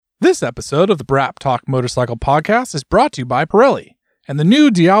This episode of the Brap Talk Motorcycle Podcast is brought to you by Pirelli and the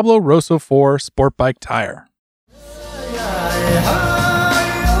new Diablo Rosso 4 Sport Bike Tire.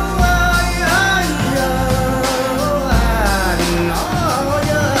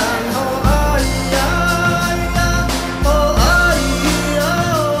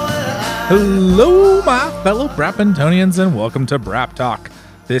 Hello, my fellow Brapentonians, and welcome to Brap Talk.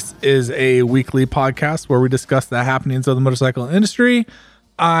 This is a weekly podcast where we discuss the happenings of the motorcycle industry.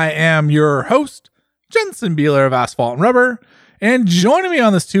 I am your host, Jensen Beeler of Asphalt and Rubber, and joining me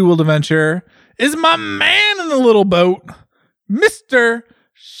on this two-wheeled adventure is my man in the little boat, Mr.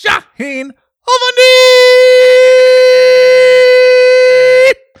 Shaheen Avandi.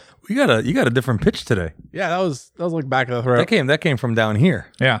 You got a different pitch today. Yeah, that was like back of the throat. That came from down here.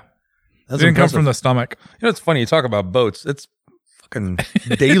 Yeah, That's didn't impressive. come from the stomach. You know, it's funny. You talk about boats. It's fucking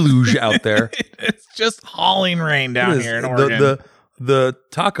deluge out there. It's just hauling rain down It is. here in Oregon. The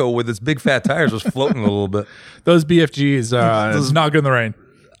taco with its big fat tires was floating a little bit. Those BFGs, it's not good in the rain.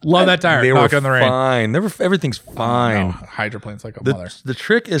 Love that tire. They Not were good in the rain. fine. Everything's fine. No, hydroplane's like a mother. The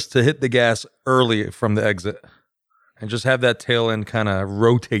trick is to hit the gas early from the exit and just have that tail end kind of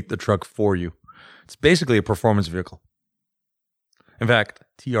rotate the truck for you. It's basically a performance vehicle. In fact,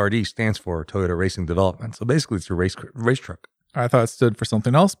 TRD stands for Toyota Racing Development. So basically, it's a race truck. I thought it stood for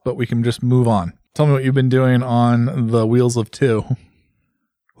something else, but we can just move on. Tell me what you've been doing on the wheels of two.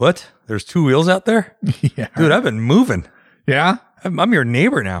 What? There's two wheels out there? Yeah. Dude, I've been moving. Yeah? I'm your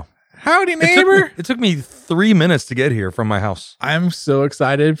neighbor now. Howdy, neighbor. It took me 3 minutes to get here from my house. I'm so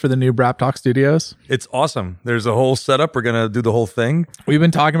excited for the new Brap Talk Studios. It's awesome. There's a whole setup. We're going to do the whole thing. We've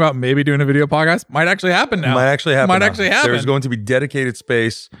been talking about maybe doing a video podcast. Might actually happen now. Might actually happen. There's going to be dedicated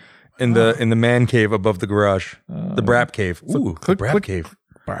space in the man cave above the garage. The Brap Cave. Ooh, the Brap Cave.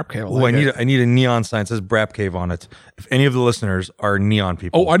 Brap Cave. Ooh, I need a neon sign that says Brap Cave on it. If any of the listeners are neon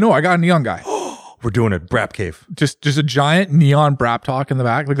people. Oh, I know. I got a neon guy. We're doing it. Brap Cave. Just a giant neon Brap Talk in the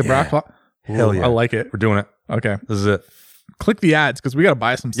back. Like the Brap Talk. Hell yeah. I like it. We're doing it. Okay. This is it. Click the ads because we got to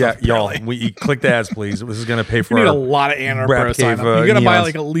buy some stuff. Yeah, y'all. You click the ads, please. This is going to pay for We need our a lot of A&R Brap Pro Cave, signups. You got to buy neons.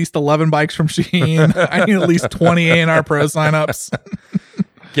 like at least 11 bikes from Shein. I need at least 20 A&R Pro signups.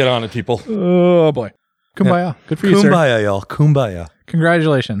 Get on it, people. Oh, boy. Kumbaya. Good for you, sir. Kumbaya, y'all. Kumbaya.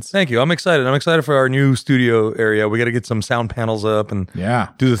 Congratulations. Thank you. I'm excited. I'm excited for our new studio area. We got to get some sound panels up and Yeah.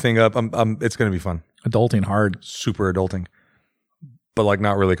 do the thing up. It's going to be fun. Adulting hard. Super adulting. But like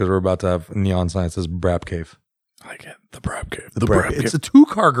not really because we're about to have a neon sign that says Brap Cave. I like it. The Brap Cave. The Brap Cave. It's a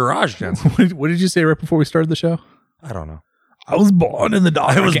 2-car garage, Jensen. What did you say right before we started the show? I don't know. I was born in the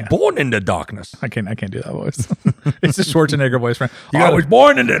dark. I was born in the darkness. I can't do that voice. It's the Schwarzenegger voice, friend. gotta- I was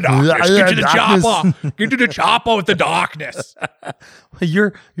born in the darkness. Get to the Darkness. chopper. Get to the chopper with the darkness.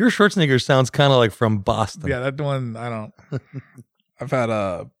 Your Schwarzenegger sounds kind of like from Boston. Yeah, that one, I don't. I've had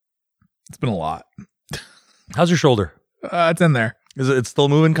it's been a lot. How's your shoulder? It's in there. Is it's still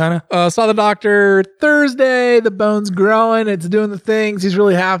moving kind of? Saw the doctor Thursday. The bone's growing. It's doing the things. He's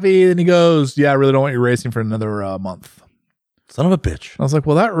really happy. Then he goes, yeah, I really don't want you racing for another month. Son of a bitch. I was like,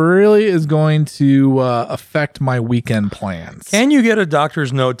 well, that really is going to affect my weekend plans. Can you get a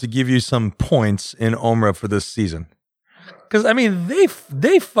doctor's note to give you some points in OMRA for this season? Because, I mean,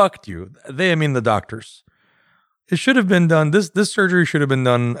 they fucked you. The doctors. It should have been done. This surgery should have been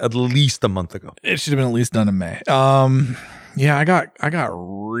done at least a month ago. It should have been at least done in May. Yeah, I got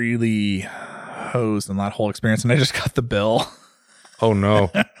really hosed in that whole experience, and I just got the bill. Oh,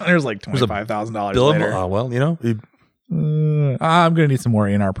 no. There's like $25,000 Bill, later. well, you know. I'm gonna need some more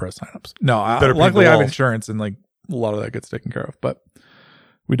A&R Pro signups. No, Better paint luckily the I have walls. insurance, and like a lot of that gets taken care of. But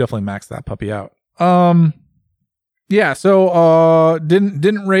we definitely maxed that puppy out. Yeah. So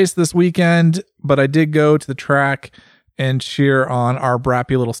didn't race this weekend, but I did go to the track and cheer on our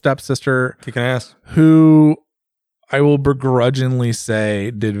brappy little stepsister, Kicking ass. who I will begrudgingly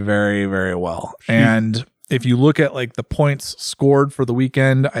say did very, very well. And if you look at like the points scored for the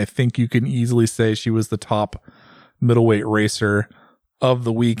weekend, I think you can easily say she was the top middleweight racer of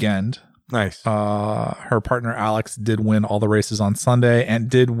the weekend. Nice. Her partner Alex did win all the races on Sunday and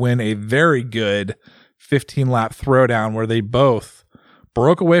did win a very good 15-lap throwdown where they both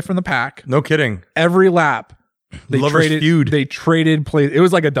broke away from the pack. No kidding. Every lap, Lovers feud. They traded plays. It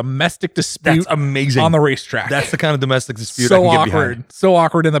was like a domestic dispute. That's amazing. On the racetrack. That's the kind of domestic dispute I so can get awkward. behind. So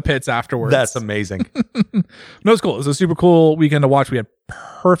awkward in the pits afterwards. That's amazing. No, it's cool. It was a super cool weekend to watch. We had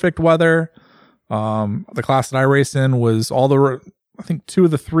perfect weather. The class that I race in was I think 2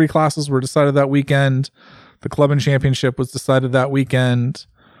 of the 3 classes were decided that weekend. The club and championship was decided that weekend.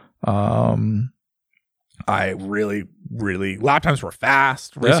 I really lap times were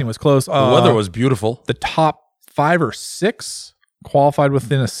fast. Racing was close. The weather was beautiful. The top 5 or 6 qualified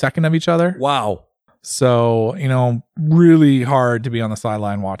within a second of each other. Wow. So, really hard to be on the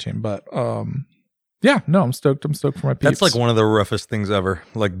sideline watching. But yeah, no, I'm stoked. I'm stoked for my peeps. That's like one of the roughest things ever.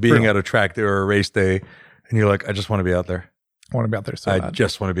 Like being at a track day or a race day, and you're like, I just want to be out there. I want to be out there so I bad.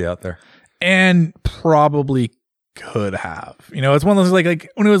 just want to be out there. And probably could have. It's one of those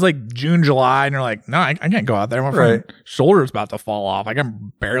like when it was like June, July, and you're like, no, I can't go out there. My friend shoulder's about to fall off. I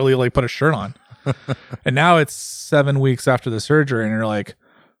can barely like put a shirt on. And now it's 7 weeks after the surgery, and you're like,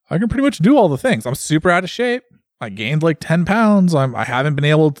 I can pretty much do all the things. I'm super out of shape. I gained like 10 pounds. I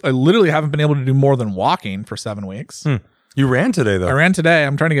literally haven't been able to do more than walking for 7 weeks. You ran today, though. I ran today.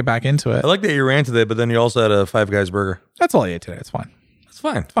 I'm trying to get back into it. I like that you ran today, but then you also had a Five Guys burger. That's all I ate today. It's fine. It's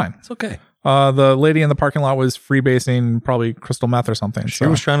fine. It's fine. It's okay. The lady in the parking lot was freebasing probably crystal meth or something. She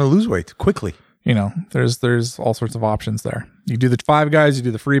was trying to lose weight quickly. There's all sorts of options there. You do the Five Guys, you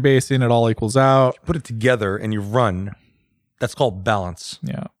do the freebasing, it all equals out. Put it together and you run. That's called balance.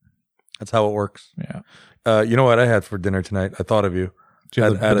 Yeah. That's how it works. Yeah. You know what I had for dinner tonight? I thought of you.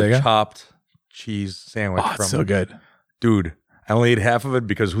 I had a chopped cheese sandwich. Oh, it's so good. Dude, I only ate half of it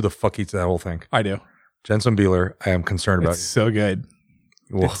because who the fuck eats that whole thing? I do. Jensen Beeler, I am concerned about It's so good.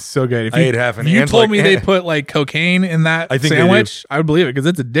 you. It's so good. If I ate half, and you Anne's told like, me they put like cocaine in that I think they sandwich, I would believe it because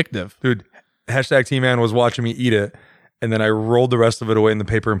it's addictive. Dude, hashtag T-Man was watching me eat it, and then I rolled the rest of it away in the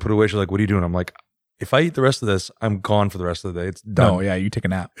paper and put it away. She's like, what are you doing? I'm like, if I eat the rest of this, I'm gone for the rest of the day. It's done. Oh, yeah. You take a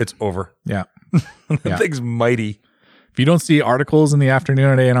nap. It's over. Yeah. That thing's mighty. If you don't see articles in the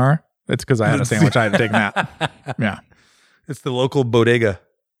afternoon at A&R, it's because I had a sandwich. I had to take a nap. Yeah. It's the local bodega,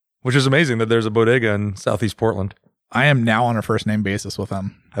 which is amazing that there's a bodega in Southeast Portland. I am now on a first name basis with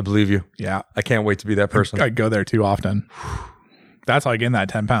them. I believe you. Yeah. I can't wait to be that person. I go there too often. That's how I gained that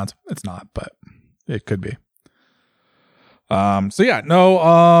 10 pounds. It's not, but it could be.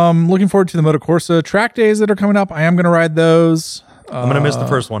 Looking forward to the Moto Corsa track days that are coming up. I am going to ride those. I'm going to miss the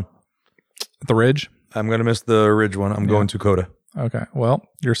first one. The Ridge? I'm going to miss the Ridge one. I'm going to Coda. Okay. Well,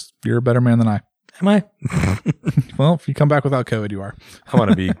 you're a better man than I. Am I? Well, if you come back without COVID, you are. I want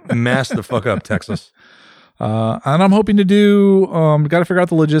to be masked the fuck up, Texas. And I'm hoping to do, got to figure out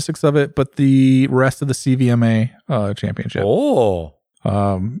the logistics of it, but the rest of the CVMA championship. Oh.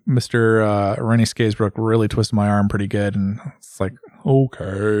 Mr. Rennie Skaysbrook really twisted my arm pretty good, and it's like, okay.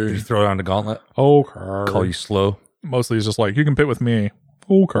 Did you throw down the gauntlet? Okay. Call you slow? Mostly he's just like, you can pit with me.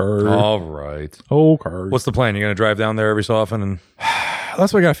 Okay. All right. Okay. What's the plan? You're going to drive down there every so often? And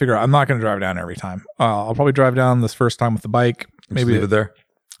that's what I got to figure out. I'm not going to drive down every time. I'll probably drive down this first time with the bike. Maybe leave it there.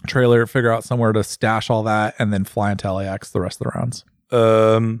 Trailer, figure out somewhere to stash all that, and then fly into LAX the rest of the rounds.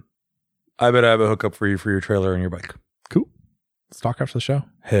 I bet I have a hookup for you for your trailer and your bike. Cool. Let's talk after the show.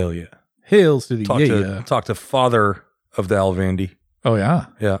 Hell yeah. Hails to the Talk to father of the Alvandy. Oh, yeah?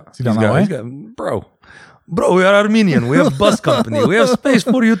 Yeah. Is he down that way? Bro, we are Armenian. We have bus company. We have space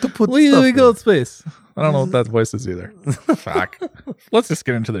for you to put we stuff go in. Space. I don't know what that voice is either. Fuck. Let's just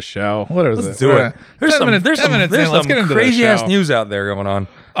get into the show. What is Let's it? do it. There's some Let's get into crazy the ass show. news out there going on.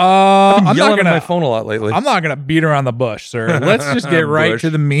 I'm I'm not yelling gonna, at my phone a lot lately. I'm not gonna beat around the bush, sir. Let's just get right to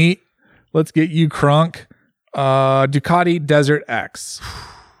the meat. Let's get you crunk. Ducati Desert X.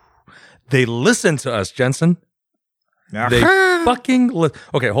 They listen to us, Jensen. They fucking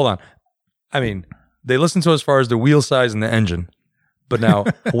okay, hold on. I mean, they listen to us as far as the wheel size and the engine. But now,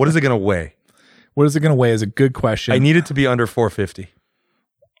 what is it going to weigh? What is it going to weigh is a good question. I need it to be under 450.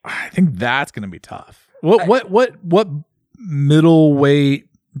 I think that's going to be tough. What middleweight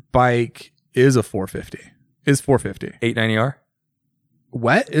bike is a 450? Is 450 890R?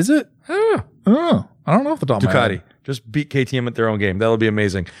 What is it? Oh, I don't know if the top of my Ducati. head. Just beat KTM at their own game. That'll be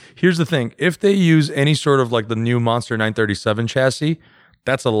amazing. Here's the thing. If they use any sort of like the new Monster 937 chassis,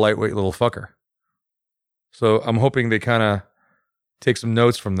 that's a lightweight little fucker. So I'm hoping they kind of take some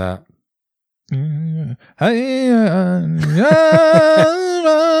notes from that. Return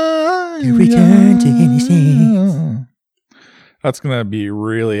to innocence. That's going to be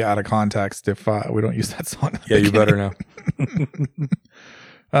really out of context if we don't use that song. Yeah, you better know.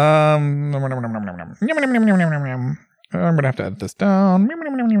 I'm going to have to edit this down.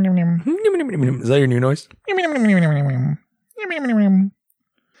 Is that your new noise?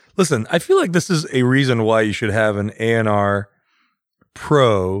 Listen, I feel like this is a reason why you should have an A&R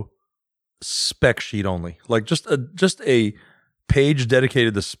Pro spec sheet only. Like just a page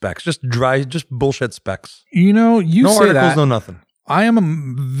dedicated to specs. Just bullshit specs. You know, you no say articles, that. no nothing. I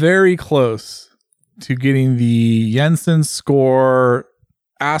am very close to getting the Jensen Score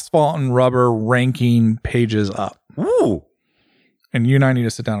asphalt and rubber ranking pages up. Ooh. And you and I need to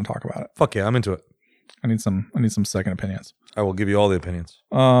sit down and talk about it. Fuck yeah, I'm into it. I need some second opinions. I will give you all the opinions.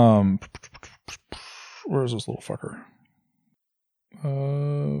 Where's this little fucker?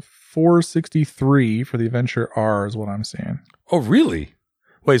 463 for the Adventure R is what I'm seeing. Oh, really?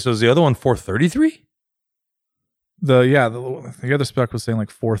 Wait, so is the other one 433? The other spec was saying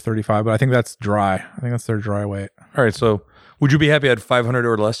like 435, but I think that's dry. I think that's their dry weight. All right, so would you be happy at 500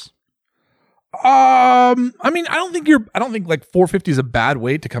 or less? I mean, I don't think like 450 is a bad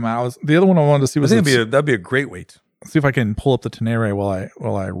weight to come out. The other one I wanted to see was that'd be a great weight. See if I can pull up the Tenere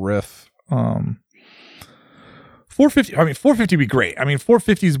while I riff. 450. I mean, 450 would be great. I mean,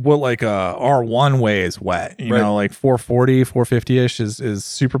 450 is what like a R1 weighs wet. You know, like 440, 450 ish is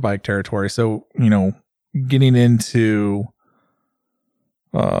super bike territory. So getting into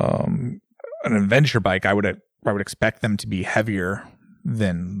an adventure bike, I would expect them to be heavier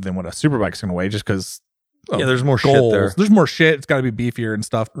than what a super bike's going to weigh, just because. There's more goals. shit there. There's more shit. It's got to be beefier and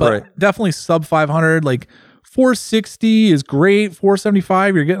stuff. But definitely sub 500. Like 460 is great.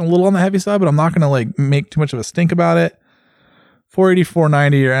 475, you're getting a little on the heavy side, but I'm not going to like make too much of a stink about it. 480,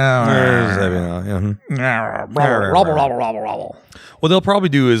 490. What they'll probably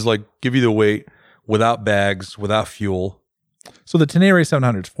do is like give you the weight without bags, without fuel. So the Tenere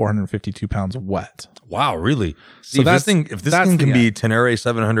 700 is 452 pounds wet. Wow, really? So if this thing can be Tenere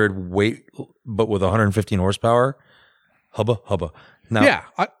 700 weight, but with 115 horsepower, hubba. Now, yeah,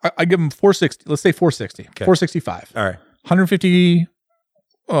 I give them 460. Let's say 460. Okay. 465. All right.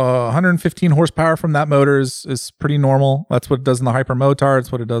 115 horsepower from that motor is pretty normal. That's what it does in the Hyper Motard.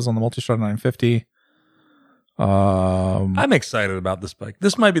 It's what it does on the Multistrada 950. I'm excited about this bike.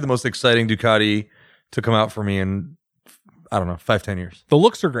 This might be the most exciting Ducati to come out for me in, I don't know, 5-10 years. The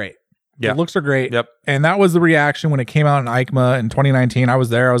looks are great. Yeah. The looks are great. Yep. And that was the reaction when it came out in EICMA in 2019. I was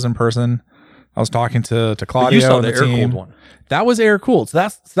there. I was in person. I was talking to Claudio. You saw and the air-cooled one. That was air-cooled. So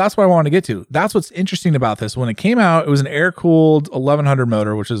that's what I wanted to get to. That's what's interesting about this. When it came out, it was an air-cooled 1100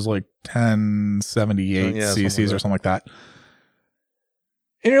 motor, which is like 1078 cc's or something like that.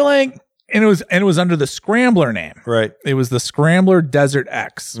 And you're like, and it was under the Scrambler name. Right. It was the Scrambler Desert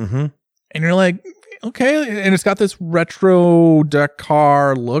X. Mm-hmm. And you're like, okay, and it's got this retro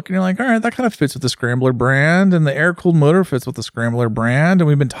Dakar look, and you're like, all right, that kind of fits with the Scrambler brand, and the air-cooled motor fits with the Scrambler brand, and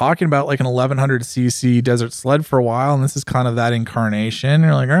we've been talking about like an 1100cc desert sled for a while, and this is kind of that incarnation. And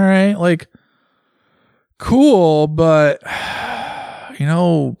you're like, all right, like, cool, but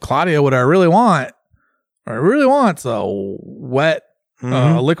Claudio, what I really want is a wet,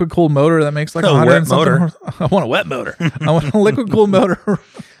 a liquid-cooled motor that makes like 100 and something horse. I want a wet motor. I want a liquid-cooled motor.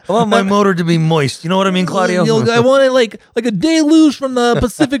 I want my motor to be moist. You know what I mean, Claudio? I want it like a deluge from the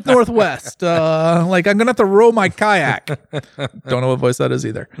Pacific Northwest. Like I'm gonna have to row my kayak. Don't know what voice that is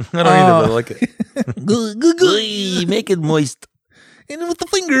either. I don't either, but I like it. Make it moist. And with the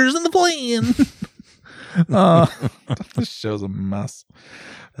fingers and the plan. This show's a mess.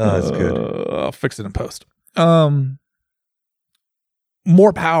 That's good. I'll fix it in post.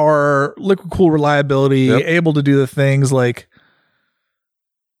 More power, liquid cool reliability, able to do the things like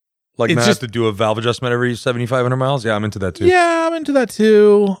not have to do a valve adjustment every 7,500 miles. Yeah, I'm into that too. Yeah, I'm into that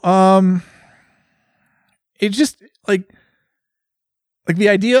too. It just like the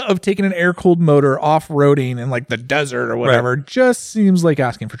idea of taking an air-cooled motor off-roading in like the desert or whatever just seems like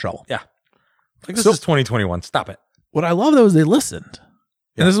asking for trouble. Yeah. Like this is 2021. Stop it. What I love though is they listened.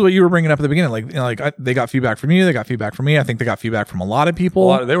 Yeah. And this is what you were bringing up at the beginning. They got feedback from you. They got feedback from me. I think they got feedback from a lot of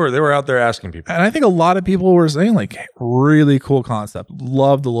people. They were out there asking people. And I think a lot of people were saying like, really cool concept.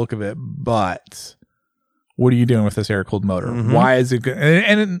 Love the look of it. But what are you doing with this air-cooled motor? Mm-hmm. Why is it good?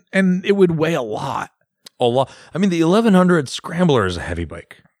 And it would weigh a lot. A lot. I mean, the 1100 Scrambler is a heavy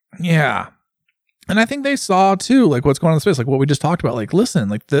bike. Yeah. And I think they saw too, like what's going on in the space, like what we just talked about. Like, listen,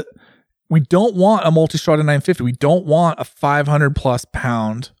 like we don't want a Multistrada 950. We don't want a 500 plus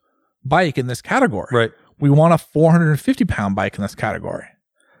pound bike in this category. Right. We want a 450 pound bike in this category.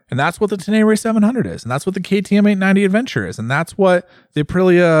 And that's what the Tenere 700 is. And that's what the KTM 890 Adventure is. And that's what the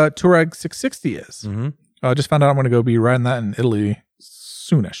Aprilia Touareg 660 is. Mm-hmm. I just found out I'm going to go be riding that in Italy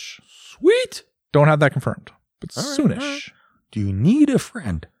soonish. Sweet. Don't have that confirmed, but all soonish. Right, all right. Do you need a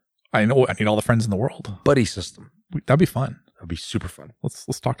friend? I know. I need all the friends in the world. Buddy system. That'd be fun. That'd be super fun.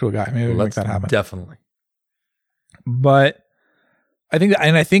 Let's talk to a guy. Maybe we'll make that happen. Definitely. But I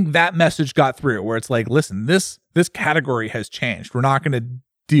think that message got through where it's like, listen, this category has changed. We're not going to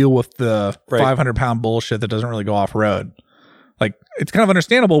deal with the 500 pound bullshit that doesn't really go off road. Like it's kind of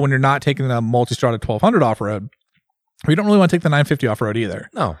understandable when you're not taking the Multistrada 1200 off road. We don't really want to take the 950 off road either.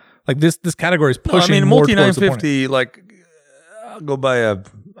 No, like this category is pushing. Multi 950. Like I'll go buy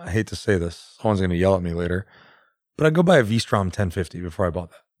I hate to say this. Someone's going to yell at me later. But I'd go buy a V-Strom 1050 before I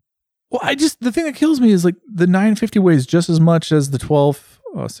bought that. Well, the thing that kills me is like the 950 weighs just as much as the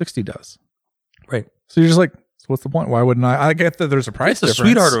 1260 does. Right. So you're just like, So what's the point? Why wouldn't I? I get that there's a price It's a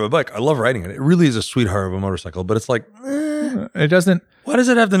difference. sweetheart of a bike. I love riding it. It really is a sweetheart of a motorcycle, but it's like, It doesn't why does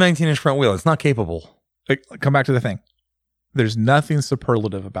it have the 19-inch front wheel? It's not capable. like, come back to the thing. There's nothing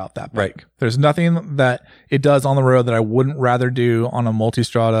superlative about that bike. Right. There's nothing that it does on the road that I wouldn't rather do on a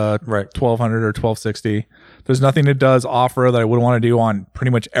Multistrada Right. 1200 or 1260. There's nothing it does off road that I would want to do on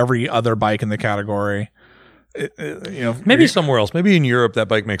pretty much every other bike in the category. Maybe somewhere else. Maybe in Europe that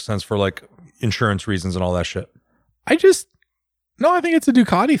bike makes sense for like insurance reasons and all that shit. I think it's a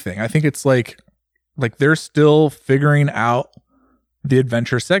Ducati thing. I think it's like they're still figuring out the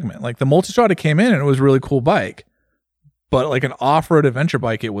adventure segment. Like the Multistrada came in and it was a really cool bike, but like an off-road adventure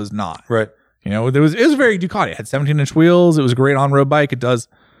bike, it was not. Right. You know, it was very Ducati. It had 17-inch wheels. It was a great on-road bike.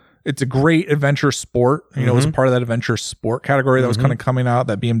 It's a great adventure sport. You know, it was part of that adventure sport category that was kind of coming out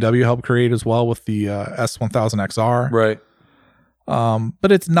that BMW helped create as well with the S1000XR. Right.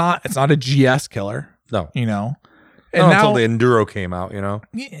 But it's not a GS killer. No. You know. And until the Enduro came out, you know.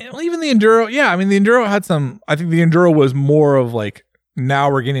 Even the Enduro, yeah. I mean, the Enduro had some. I think the Enduro was more of like,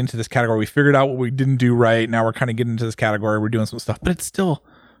 now we're getting into this category. We figured out what we didn't do right. Now we're kind of getting into this category. We're doing some stuff, but it's still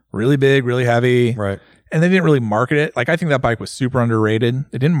really big, really heavy. Right. And they didn't really market it. Like, I think that bike was super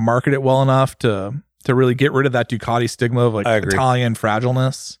underrated. They didn't market it well enough to really get rid of that Ducati stigma of like Italian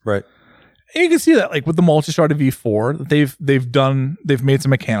fragileness. Right. And you can see that like with the Multistrada V4, they've made some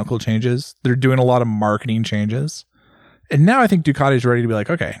mechanical changes. They're doing a lot of marketing changes. And now I think Ducati's ready to be like,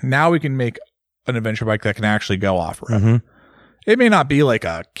 okay, now we can make an adventure bike that can actually go off-road. Mm-hmm. It may not be like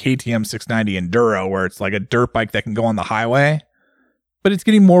a KTM 690 Enduro where it's like a dirt bike that can go on the highway, but it's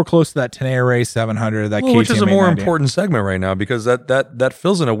getting more close to that Tenere 700, that KTM which is a more 890. important segment right now because that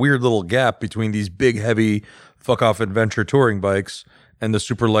fills in a weird little gap between these big, heavy, fuck-off adventure touring bikes and the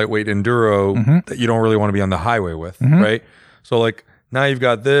super lightweight Enduro that you don't really want to be on the highway with, right? So like now you've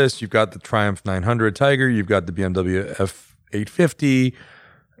got this, you've got the Triumph 900 Tiger, you've got the BMW F850.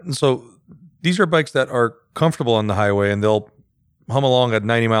 And so these are bikes that are comfortable on the highway and they'll hum along at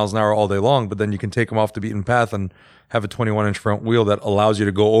 90 miles an hour all day long, but then you can take them off the beaten path and have a 21-inch front wheel that allows you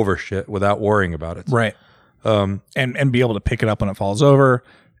to go over shit without worrying about it. Right. And be able to pick it up when it falls over.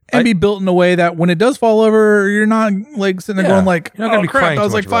 And be built in a way that when it does fall over, you're not like sitting there going like, you're not gonna be crap, crying that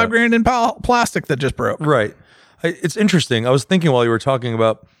was too like much about $5,000 in plastic that just broke. Right. It's interesting. I was thinking while you were talking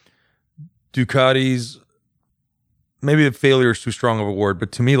about Ducati's, maybe the failure is too strong of a word,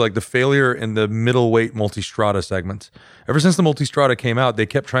 but to me, like the failure in the middleweight Multistrada segment. Ever since the Multistrada came out, they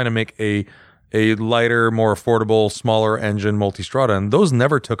kept trying to make a lighter, more affordable, smaller engine Multistrada, and those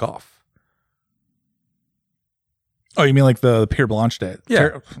never took off. Oh, you mean like the Pierre Blanche did?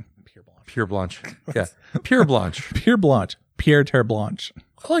 Yeah. Pure Blanche. Yeah. Pure Blanche. Pierre Blanche. Pierre Terre Blanche.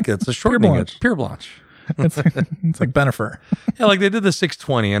 I like it. It's a shortening. Blanche. Pure Blanche. It's like Benefer. Yeah, like they did the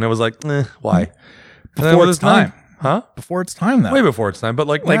 620, and it was like, why? Before its time. Huh? Before its time, though. Way before its time, but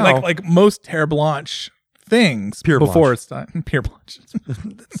like now, like most Terre Blanche things Pierre before Blanche. its time. Pierre Blanche.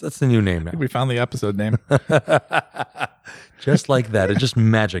 that's the new name now. We found the episode name. Just like that. It's just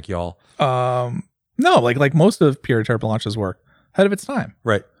magic, y'all. No, like most of Pierre Terre Blanche's work, ahead of its time.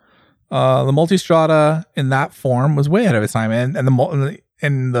 Right. The Multistrada in that form was way ahead of its time, and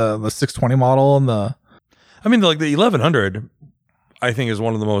the 620 model and the. I mean, like the 1100, I think is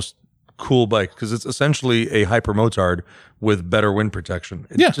one of the most cool bikes because it's essentially a hyper motard with better wind protection.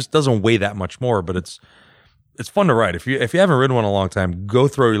 It just doesn't weigh that much more, but it's fun to ride. If you haven't ridden one in a long time, go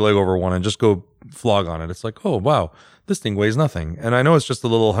throw your leg over one and just go flog on it. It's like, oh wow, this thing weighs nothing. And I know it's just a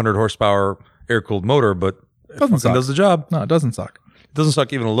little 100 horsepower air cooled motor, but it fucking does the job. No, it doesn't suck. It doesn't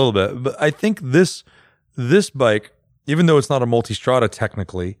suck even a little bit. But I think this bike, even though it's not a Multistrada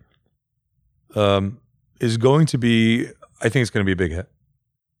technically, is going to be. I think it's going to be a big hit.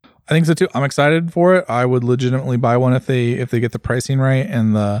 I think so too. I'm excited for it. I would legitimately buy one if they get the pricing right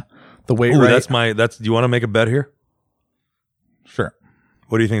and the weight right. Do you want to make a bet here? Sure.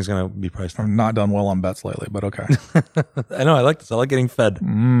 What do you think is going to be priced? I've not done well on bets lately, but okay. I know. I like this. I like getting fed.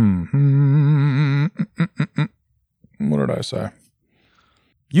 What did I say?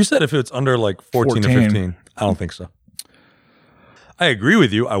 You said if it's under like 14 or 15. I don't think so. I agree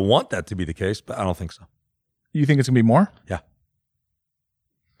with you. I want that to be the case, but I don't think so. You think it's going to be more? Yeah.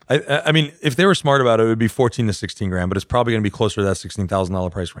 I mean, if they were smart about it, it would be 14 to 16 grand, but it's probably going to be closer to that $16,000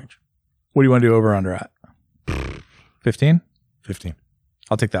 price range. What do you want to do over or under at? 15? 15.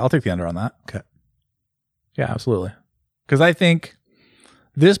 I'll take that. I'll take the under on that. Okay. Yeah, absolutely. Because I think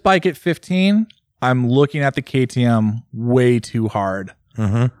this bike at 15, I'm looking at the KTM way too hard.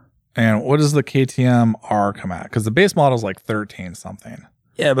 Mm-hmm. And what does the KTM R come at? Because the base model is like 13 something.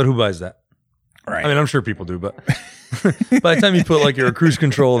 Yeah, but who buys that? Right. I mean, I'm sure people do, but by the time you put like your cruise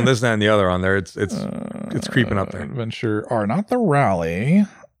control and this, that, and the other on there, it's creeping up there. Adventure R, not the Rally.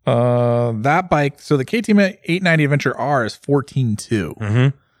 That bike. So the KTM 890 Adventure R is 14.2.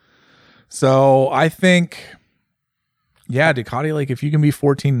 Mm-hmm. So I think, yeah, Ducati, like if you can be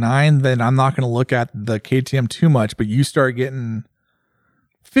 14.9, then I'm not going to look at the KTM too much, but you start getting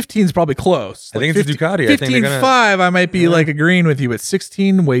 15 is probably close. I think it's Ducati. 15.5, I might be like agreeing with you, but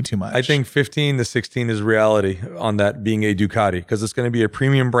 16, way too much. I think 15 to 16 is reality on that being a Ducati because it's going to be a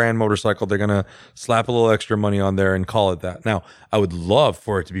premium brand motorcycle. They're going to slap a little extra money on there and call it that. Now, I would love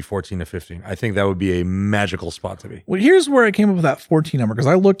for it to be 14 to 15. I think that would be a magical spot to be. Well, here's where I came up with that 14 number because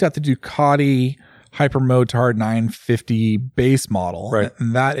I looked at the Ducati Hypermotard 950 base model. Right.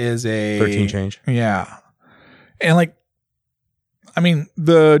 And that is a 13 change. Yeah. And like, I mean,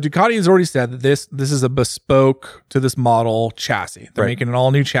 the Ducati has already said that this is a bespoke to this model chassis. They're making an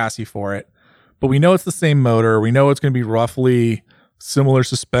all new chassis for it, but we know it's the same motor. We know it's going to be roughly similar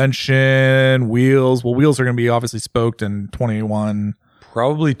suspension, wheels. Well, wheels are going to be obviously spoked in 21.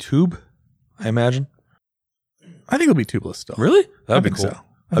 Probably tube, I imagine. I think it'll be tubeless still. Really? That'd be think cool. so.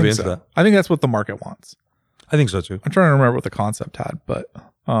 I'd be into that. I think that's what the market wants. I think so too. I'm trying to remember what the concept had, but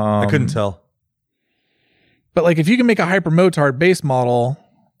I couldn't tell. But like if you can make a Hypermotard base model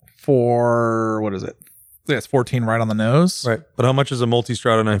for, what is it? Yeah, it's 14 right on the nose. Right. But how much is a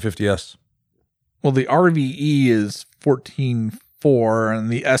Multistrada 950S? Well, the RVE is 14.4 and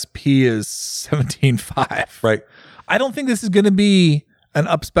the SP is 17.5. Right. I don't think this is going to be an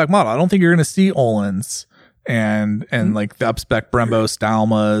up-spec model. I don't think you're going to see Öhlins and like the up-spec Brembo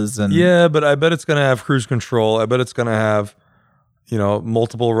Stalmas. And yeah, but I bet it's going to have cruise control. I bet it's going to have,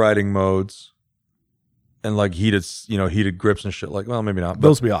 multiple riding modes. And like heated grips and shit. Like, well, maybe not. But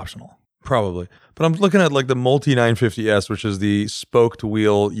those will be optional. Probably. But I'm looking at like the Multi 950S, which is the spoked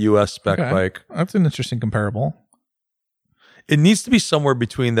wheel US spec bike. That's an interesting comparable. It needs to be somewhere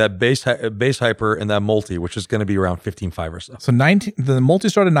between that base hyper and that multi, which is going to be around 15.5 or so. So the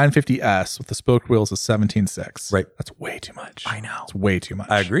Multistrada 950S with the spoked wheels is 17.6. Right. That's way too much. I know. It's way too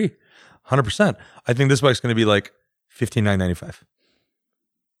much. I agree. 100%. I think this bike's going to be like 15,995.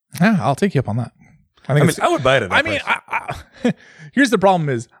 Yeah, I'll take you up on that. I would buy it at that price. I here's the problem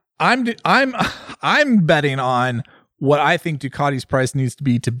is I'm betting on what I think Ducati's price needs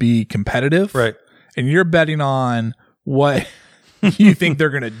to be competitive. Right. And you're betting on what you think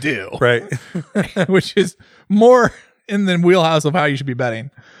they're going to do. Right. Which is more in the wheelhouse of how you should be betting.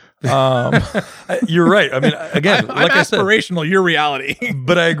 You're right. I mean, again, I'm aspirational, your reality.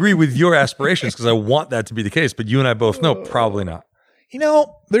 But I agree with your aspirations because I want that to be the case. But you and I both know probably not.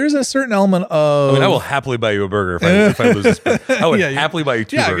 There's a certain element of... I will happily buy you a burger if I lose this bet. I would happily buy you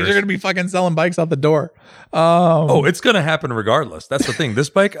two burgers. Yeah, because you're going to be fucking selling bikes out the door. It's going to happen regardless. That's the thing. This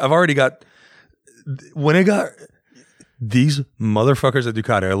bike, I've already got... When it got... These motherfuckers at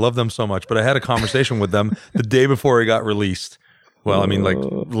Ducati, I love them so much, but I had a conversation with them the day before it got released. Well, I mean, like,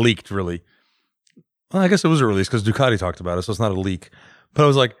 leaked, really. Well, I guess it was a release because Ducati talked about it, so it's not a leak. But I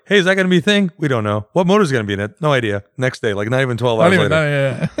was like, hey, is that going to be a thing? We don't know. What motor's going to be in it? No idea. Next day, like not even 12 hours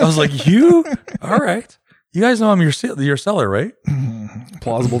later. I was like, you? All right. You guys know I'm your seller, right?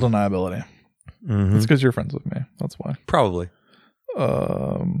 Plausible deniability. Mm-hmm. It's because you're friends with me. That's why. Probably.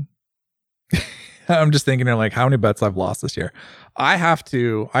 I'm just thinking of like how many bets I've lost this year. I had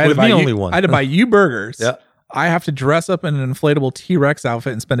to buy you burgers. Yeah. I have to dress up in an inflatable T-Rex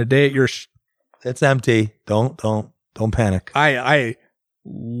outfit and spend a day at your... It's empty. Don't panic. I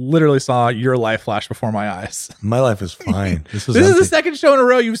literally saw your life flash before my eyes. My life is fine. This is the second show in a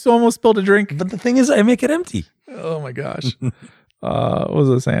row you've almost spilled a drink. But the thing is, I make it empty. Oh my gosh. What was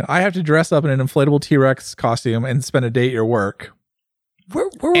I saying? I have to dress up in an inflatable T-Rex costume and spend a day at your work. Where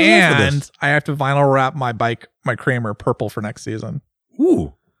was I for this? I have to vinyl wrap my bike, my Kramer, purple for next season.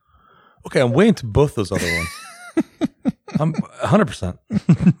 Ooh. Okay, I'm way into both those other ones. I'm 100%.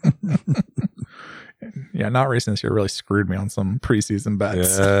 Yeah, not racing this year really screwed me on some preseason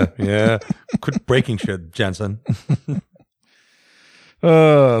bets. Yeah. Quit breaking shit, Jensen.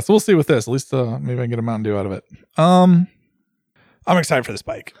 So we'll see with this. At least maybe I can get a Mountain Dew out of it. I'm excited for this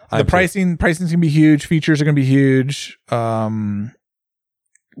bike. The pricing's gonna be huge. Features are gonna be huge.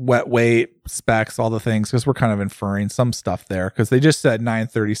 Wet weight, specs, all the things, because we're kind of inferring some stuff there. Because they just said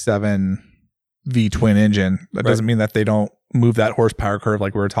 937 V twin engine. That doesn't mean that they don't move that horsepower curve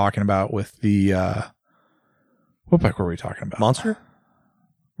like we were talking about with the what bike were we talking about? Monster?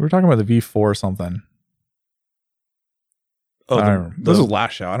 We were talking about the V4 or something. Oh, this was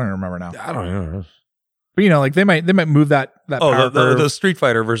last show. I don't remember now. I don't know. But like they might move that. Oh, the Street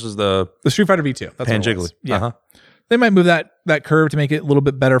Fighter versus the Street Fighter V2. That's Panjiggly. Yeah. They might move that curve to make it a little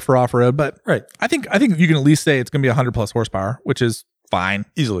bit better for off road, but Right. I think you can at least say it's going to be 100 plus horsepower, which is fine,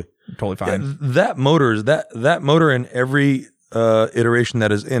 Easily. totally fine. Yeah, that motor in every iteration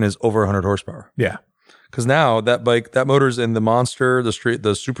that is in is over 100 horsepower. Yeah. Because now that motor's in the Monster,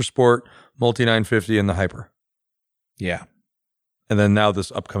 the Super Sport, Multi 950, and the Hyper. Yeah. And then now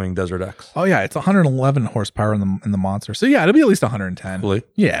this upcoming Desert X. Oh yeah, it's 111 horsepower in the Monster. So yeah, it'll be at least 110. Hopefully.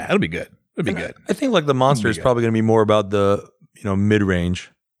 Yeah, it'll be good. It'll be good. I think like the Monster is probably going to be more about the mid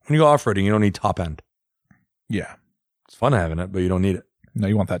range. When you go off roading, you don't need top end. Yeah. It's fun having it, but you don't need it. No,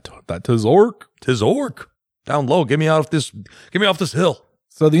 you want that Tazork. Tazork. Down low. Get me off this hill.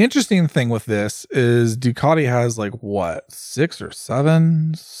 So the interesting thing with this is Ducati has like what, 6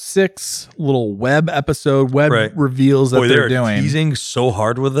 little web Right. reveals that Boy, they're doing. teasing so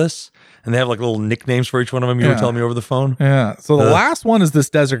hard with this, and they have like little nicknames for each one of them. You were telling me over the phone. Yeah. So the last one is this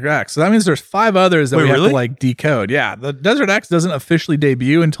Desert X. So that means there's 5 others that we have to like decode. Yeah. The Desert X doesn't officially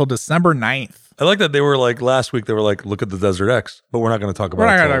debut until December 9th. I like that they were like last week. They were like, "Look at the Desert X," but we're not going to talk about.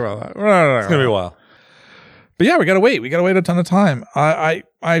 We're not it. going to talk about that. It's going to be a while. But yeah, we gotta wait. We gotta wait a ton of time. I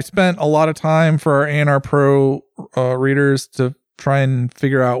spent a lot of time for our A&R Pro readers to try and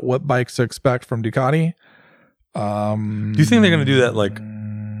figure out what bikes to expect from Ducati. Do you think they're going to do that like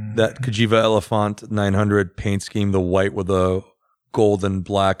that Cagiva Elephant 900 paint scheme, the white with the gold and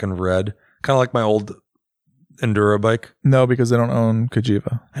black and red, kind of like my old Enduro bike? No, because they don't own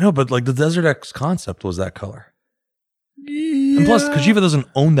Cagiva. I know, but like the Desert X concept was that color, Yeah. and plus Cagiva doesn't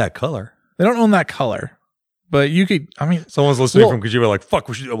own that color. They don't own that color. But you could, I mean, Someone's listening from Cagiva like, fuck,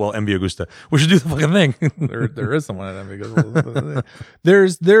 we should, MV Agusta. We should do the fucking thing. there is someone at Envy.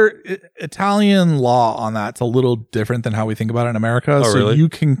 There's Italian law on that's a little different than how we think about it in America. Oh, so really? you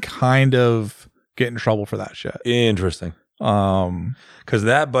can kind of get in trouble for that shit. Interesting. Because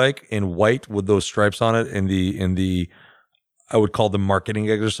that bike in white with those stripes on it in the I would call the marketing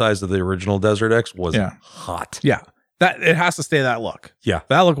exercise of the original Desert X was hot. Yeah. That it has to stay that look. Yeah.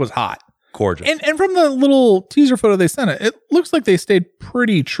 That look was hot. Gorgeous. And from the little teaser photo they sent it looks like they stayed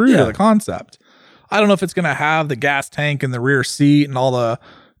pretty true to the concept. I don't know if it's going to have the gas tank in the rear seat and all the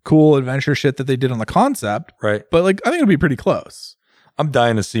cool adventure shit that they did on the concept. Right. But like, I think it'll be pretty close. I'm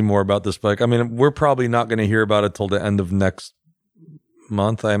dying to see more about this bike. I mean, we're probably not going to hear about it till the end of next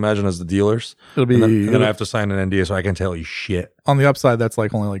month, I imagine, as the dealers. It'll be, and then I have to sign an NDA so I can tell you shit. On the upside, that's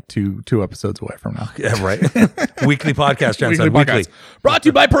like only like two episodes away from now. Yeah, right. Weekly podcast, Jen said. Weekly. Brought to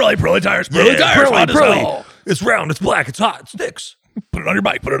you by Pirelli tires. Pirelli tires. Hot as hell. It's round, it's black, it's hot, it sticks. Put it on your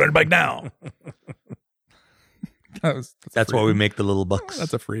bike. Put it on your bike now. That's why we make the little bucks.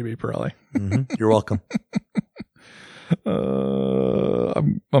 That's a freebie, Pirelli. Mm-hmm. You're welcome.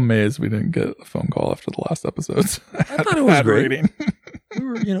 I'm amazed we didn't get a phone call after the last episodes. I thought it was great. We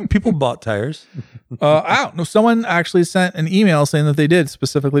were, people bought tires. No, someone actually sent an email saying that they did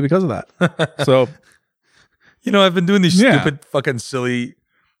specifically because of that. So, I've been doing these stupid fucking silly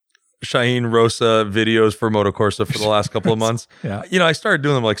Shaheen Rosa videos for Moto Corsa for the last couple of months. Yeah. I started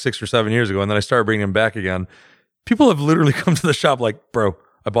doing them like 6 or 7 years ago, and then I started bringing them back again. People have literally come to the shop like, bro,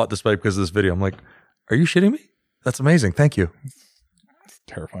 I bought this bike because of this video. I'm like, are you shitting me? That's amazing. Thank you. It's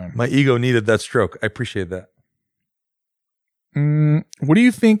terrifying. My ego needed that stroke. I appreciate that. What do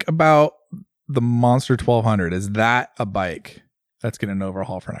you think about the Monster 1200? Is that a bike that's getting an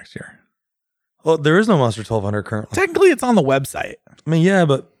overhaul for next year? Well, there is no Monster 1200 currently. Technically, it's on the website. I mean, yeah,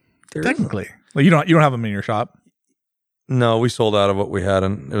 but technically, like you don't have them in your shop. No, we sold out of what we had,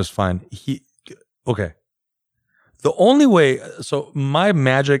 and it was fine. Okay. The only way, so my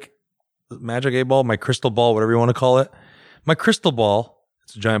magic 8-ball, my crystal ball, whatever you want to call it, my crystal ball,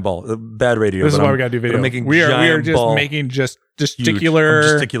 it's a giant ball, bad radio. This is why we got to do video. We are just making gesticular,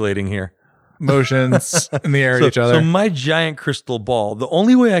 I'm gesticulating here, motions in the air at each other. So my giant crystal ball, the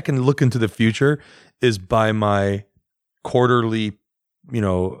only way I can look into the future is by my quarterly,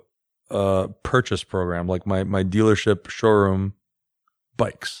 purchase program, like my dealership showroom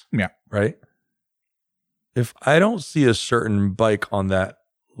bikes. Yeah. Right. If I don't see a certain bike on that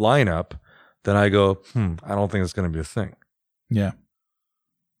lineup, then I go, I don't think it's going to be a thing. Yeah.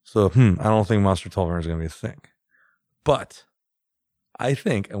 So, I don't think Monster 1200 is going to be a thing. But I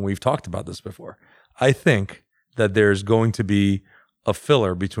think, and we've talked about this before, I think that there's going to be a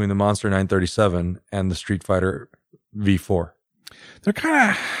filler between the Monster 937 and the Street Fighter V4. They're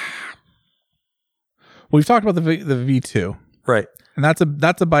kind of... We've talked about the V2. Right. And that's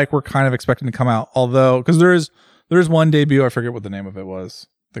a bike we're kind of expecting to come out. Although, because there's one debut, I forget what the name of it was.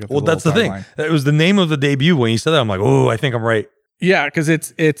 Well, that's the thing. It was the name of the debut. When you said that, I'm like, oh, I think I'm right. Yeah, because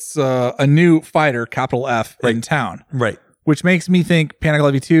it's a new fighter, capital F, in town. Right. Which makes me think Panic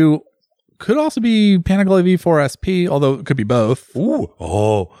V2 Could also be Panigale V4 SP, although it could be both. Ooh.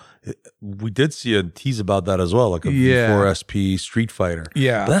 Oh, we did see a tease about that as well, like a V4 SP Street Fighter.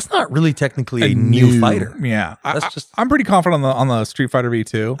 Yeah. But that's not really technically a new fighter. Yeah. That's I'm pretty confident on the Street Fighter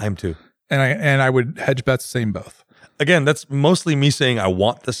V2. I am too. And I would hedge bets saying both. Again, that's mostly me saying I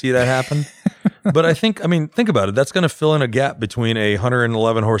want to see that happen. But think about it. That's going to fill in a gap between a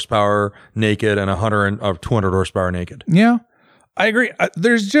 111 horsepower naked and a 200 horsepower naked. Yeah, I agree.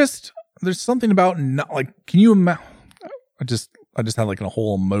 There's something about not like, can you imagine? I just had like a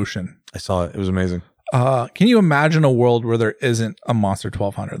whole emotion. I saw it. It was amazing. Can you imagine a world where there isn't a Monster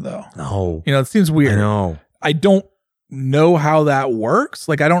 1200 though? No. It seems weird. I know. I don't know how that works.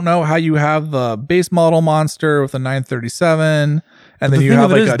 Like, I don't know how you have the base model Monster with a 937, and then you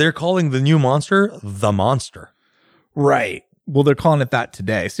have like they're calling the new Monster the Monster. Right. Well, they're calling it that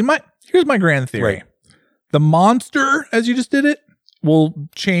today. See, here's my grand theory. Right. The Monster, as you just did it, will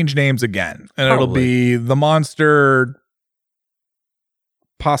change names again, and Probably. it'll be the Monster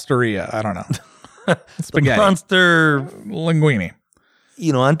Pastaria. I don't know. Spaghetti. Monster Linguine.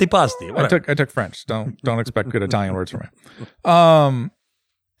 Antipasti. I took French. Don't expect good Italian words from me. And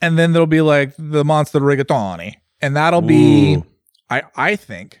then there'll be like the Monster Rigatoni, and that'll be, I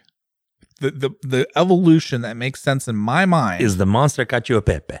think, the evolution that makes sense in my mind is the Monster Cacio e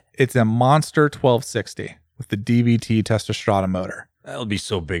Pepe. It's a Monster 1260 with the DVT Testastrada motor. That'll be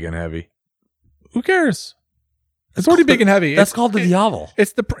so big and heavy. Who cares? It's already big and heavy. That's called the Diavol.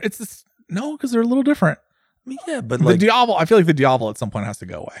 No, because they're a little different. Yeah, but the Diavol, I feel like the Diavol at some point has to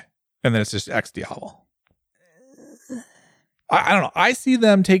go away. And then it's just X Diavol. I don't know. I see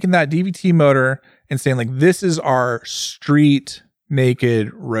them taking that DVT motor and saying, like, this is our street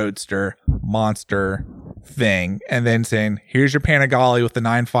naked roadster monster thing. And then saying, here's your Panigale with the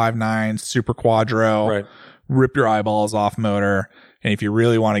 959 Super Quadro. Right. Rip your eyeballs off motor. And if you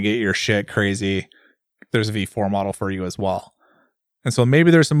really want to get your shit crazy, there's a V4 model for you as well. And so maybe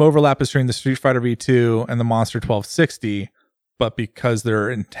there's some overlap between the Street Fighter V2 and the Monster 1260, but because their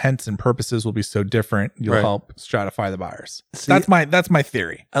intents and purposes will be so different, you'll help stratify the buyers. See, that's my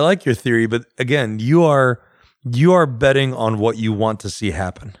theory. I like your theory, but again, you are betting on what you want to see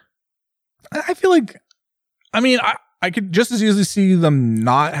happen. I feel like, I could just as easily see them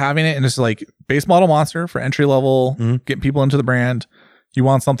not having it, and it's like base model Monster for entry level, getting people into the brand. You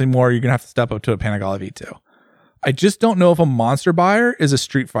want something more, you're gonna have to step up to a Panigale V2. I just don't know if a Monster buyer is a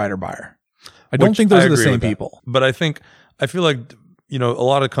Street Fighter buyer. I don't think those are the same people. But I feel like, a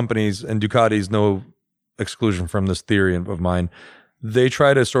lot of companies, and Ducati's no exclusion from this theory of mine, they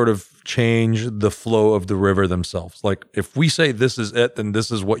try to sort of change the flow of the river themselves. Like, if we say this is it, then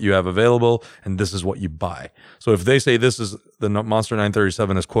this is what you have available, and this is what you buy. So if they say this is the Monster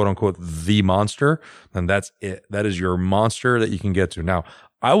 937 is quote unquote the Monster, then that's it. That is your Monster that you can get to. Now,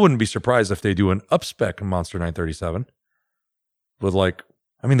 I wouldn't be surprised if they do an up-spec Monster 937 with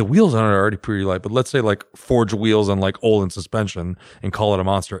the wheels on it are already pretty light, but let's say like forged wheels and like Olin suspension and call it a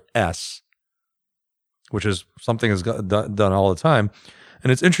Monster S, which is something that's done all the time.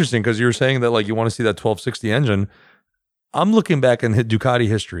 And it's interesting because you're saying that like you want to see that 1260 engine. I'm looking back in Ducati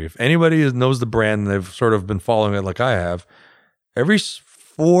history. If anybody knows the brand and they've sort of been following it like I have, every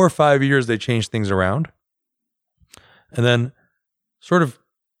 4 or 5 years they change things around. And then sort of,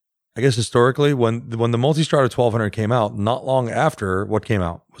 I guess historically, when the Multistrada 1200 came out, not long after what came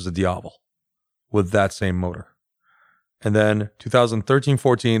out was the Diavol with that same motor. And then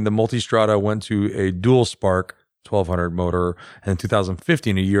 2013-14, the Multistrada went to a dual spark 1200 motor. And in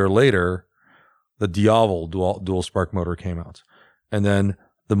 2015, a year later, the Diavol dual spark motor came out. And then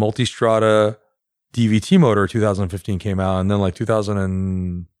the Multistrada DVT motor 2015 came out. And then like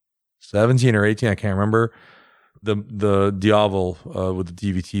 2017 or 18, I can't remember, the Diavol with the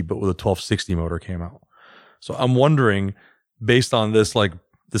DVT, but with a 1260 motor came out. So I'm wondering, based on this, like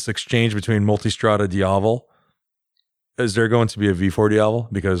this exchange between Multistrada Diavol, is there going to be a V4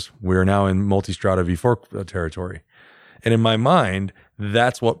 Diavol? Because we're now in Multistrada V4 territory. And in my mind,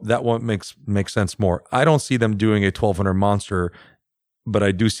 that one makes sense more. I don't see them doing a 1200 Monster, but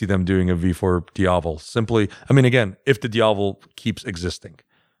I do see them doing a V4 Diavol. Simply, again, if the Diavol keeps existing.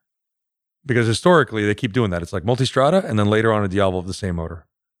 Because historically, they keep doing that. It's like Multistrada, and then later on a Diavol of the same motor.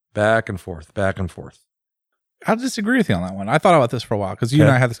 Back and forth, back and forth. I'll disagree with you on that one. I thought about this for a while, because you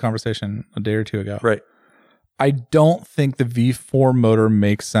and I had this conversation a day or two ago. Right. I don't think the V4 motor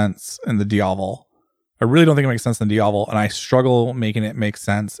makes sense in the Diavol. I really don't think it makes sense in the Diavol, and I struggle making it make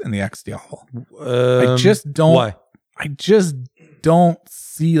sense in the X Diavol. I just don't. Why? I just don't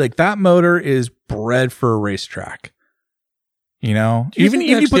see, like, that motor is bred for a racetrack. Even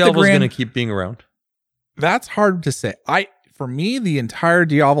if you put the Diavol's going to keep being around. That's hard to say. for me, the entire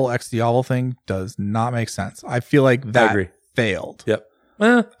Diavel X Diavel thing does not make sense. I feel like I that agree. failed. Yep. It's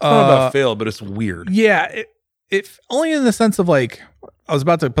not about failed, but it's weird. Yeah, it only in the sense of like, I was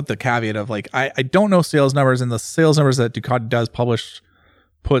about to put the caveat of like, I don't know sales numbers, and the sales numbers that Ducati does publish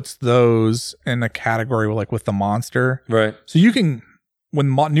puts those in a category with the Monster. Right. So you can,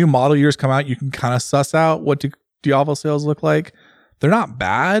 when new model years come out, you can kind of suss out what Diavel sales look like. They're not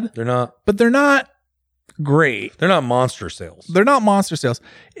bad. They're not. But they're not great. They're not monster sales. They're not monster sales.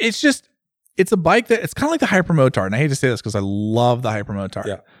 It's just, it's a bike that, it's kind of like the Hypermotard. And I hate to say this because I love the Hypermotard.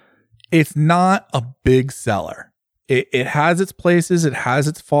 Yeah. It's not a big seller. It has its places. It has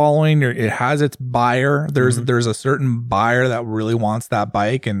its following. It has its buyer. There's a certain buyer that really wants that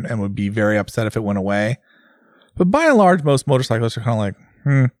bike and would be very upset if it went away. But by and large, most motorcyclists are kind of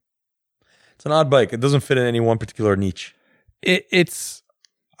like, It's an odd bike. It doesn't fit in any one particular niche. It's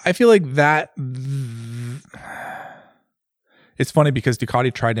I feel like that it's funny because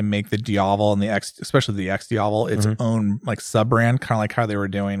Ducati tried to make the Diavel and the X, especially the X Diavel, its own like sub brand, kind of like how they were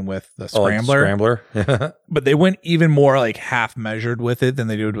doing with the Scrambler. Scrambler. But they went even more like half measured with it than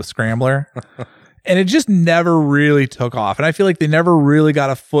they did with Scrambler. And it just never really took off. And I feel like they never really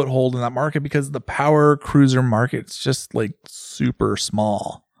got a foothold in that market because the power cruiser market's just like super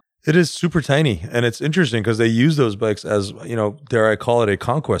small. It is super tiny, and it's interesting because they use those bikes as, dare I call it, a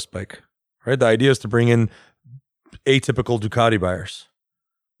conquest bike, right? The idea is to bring in atypical Ducati buyers.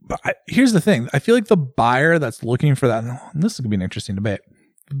 But here's the thing. I feel like the buyer that's looking for that, and this is going to be an interesting debate.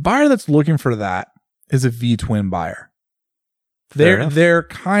 The buyer that's looking for that is a V-twin buyer. They're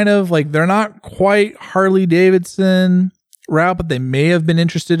kind of like, they're not quite Harley Davidson route, but they may have been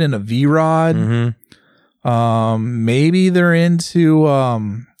interested in a V-Rod. Maybe they're into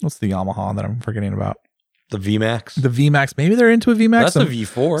what's the Yamaha that I'm forgetting about? The VMAX. The VMAX. Maybe they're into a VMAX. That's a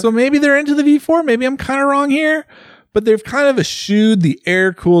V4. So maybe they're into the V4. Maybe I'm kind of wrong here, but they've kind of eschewed the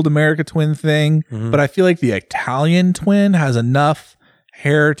air-cooled America twin thing. But I feel like the Italian twin has enough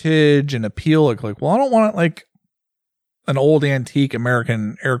heritage and appeal. Like, well, I don't want like an old antique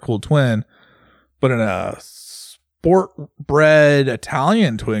American air-cooled twin, but in a sport bred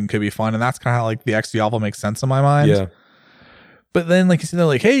Italian twin could be fun. And that's kind of how like the X Diavel makes sense in my mind. Yeah. But then like you see, they're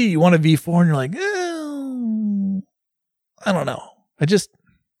like, hey, you want a V4? And you're like, oh, I don't know. I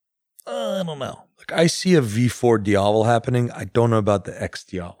don't know. Like, I see a V4 Diavel happening. I don't know about the X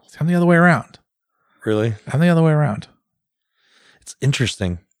Diavel. I'm the other way around. Really? I'm the other way around. It's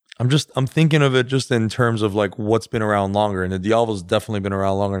interesting. I'm thinking of it just in terms of like what's been around longer. And the Diavel's definitely been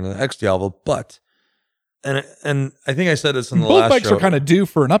around longer than the X Diavel, but and I think I said this in the last show. Both bikes are kind of due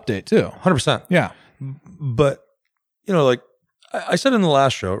for an update too. 100%. Yeah. But like I said in the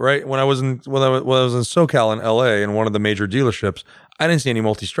last show, right? When I was in SoCal in LA in one of the major dealerships, I didn't see any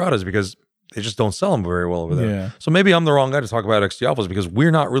Multistradas because they just don't sell them very well over there. Yeah. So maybe I'm the wrong guy to talk about X Diavels because we're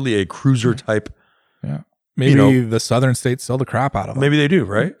not really a cruiser type. Yeah. Maybe the southern states sell the crap out of them. Maybe they do,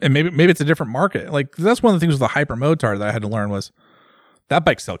 right? And maybe it's a different market. Like that's one of the things with the Hypermotard that I had to learn was that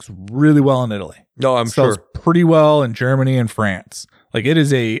bike sells really well in Italy. No, I'm sells sure. pretty well in Germany and France. Like it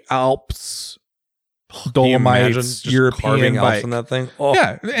is a Alps, Dolomites, European Alps bike. on that thing. Oh,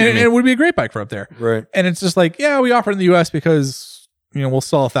 yeah, and it would be a great bike for up there. Right. And it's just like, yeah, we offer it in the US because we'll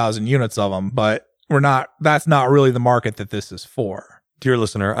sell 1,000 units of them, but that's not really the market that this is for. Dear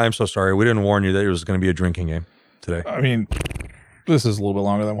listener, I'm so sorry. We didn't warn you that it was going to be a drinking game today. I mean, this is a little bit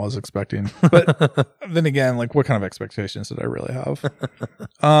longer than I was expecting. But then again, like what kind of expectations did I really have?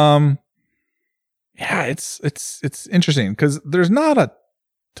 Yeah, it's interesting because there's not a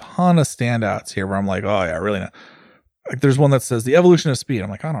ton of standouts here where I'm like, oh yeah, really not. Like there's one that says the evolution of speed.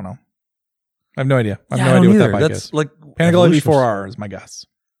 I'm like, I don't know. I have no idea. I have no idea what that bike is. Like Panigale V4R is my guess.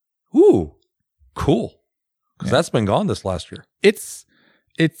 Ooh, cool. Because that's been gone this last year. It's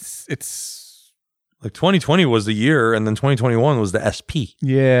like 2020 was the year, and then 2021 was the SP.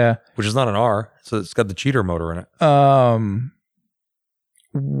 Yeah, which is not an R, so it's got the cheater motor in it.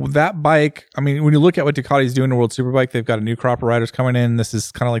 That bike. I mean, when you look at what Ducati's doing in World Superbike, they've got a new crop of riders coming in. This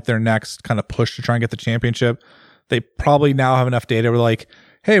is kind of like their next kind of push to try and get the championship. They probably now have enough data. We're like,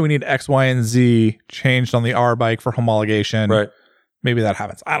 hey, we need X, Y, and Z changed on the R bike for homologation. Right. Maybe that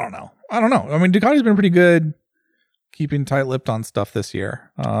happens. I don't know. I mean, Ducati's been pretty good keeping tight-lipped on stuff this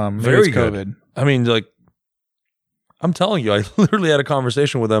year. Very good. COVID. I mean, like, I'm telling you, I literally had a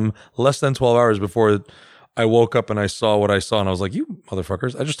conversation with them less than 12 hours before I woke up and I saw what I saw, and I was like, you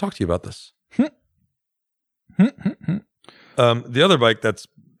motherfuckers, I just talked to you about this. The other bike that's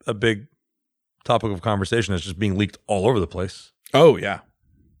a big topic of conversation is just being leaked all over the place. Oh, yeah.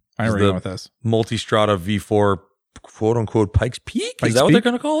 I know where you're going with this. Multistrada V4, quote-unquote, Pikes Peak? Pikes Is that what Peak? they're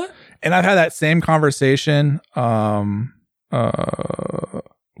going to call it? And I've had that same conversation. I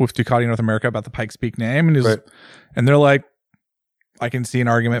with Ducati North America about the Pikes Peak name, and Right. and they're like, I can see an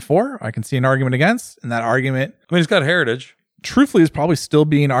argument for, I can see an argument against, and that argument, I mean, it's got heritage. truthfully, is probably still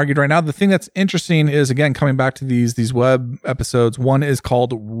being argued right now. The thing that's interesting is, again, coming back to these web episodes, one is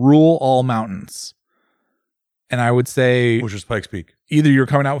called Rule All Mountains. And I would say Which is Pikes Peak. either you're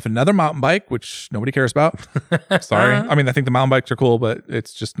coming out with another mountain bike, which nobody cares about. Sorry. I mean, I think the mountain bikes are cool, but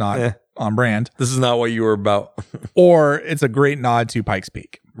it's just not Eh. on brand. This is not what you were about. Or it's a great nod to Pikes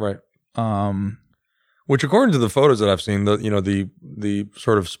Peak. Right. Um, Which, according to the photos that I've seen, the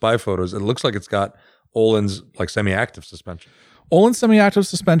sort of spy photos, it looks like it's got Öhlins like semi-active suspension. Öhlins semi-active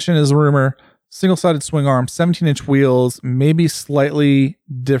suspension is a rumor. Single-sided swing arm, 17-inch wheels, maybe slightly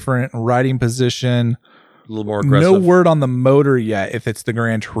different riding position. A little more aggressive. No word on the motor yet, if it's the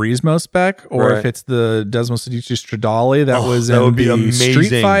Gran Turismo spec or Right. if it's the Desmo Sedici Stradale that was that in would be the amazing.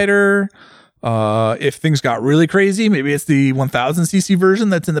 Street Fighter. If things got really crazy, maybe it's the 1000cc version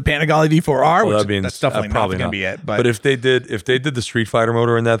that's in the Panigale V4R, Well, which that's definitely probably not going not. to be it. But if they did the Street Fighter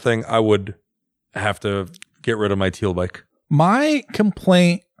motor in that thing, I would have to get rid of my teal bike. my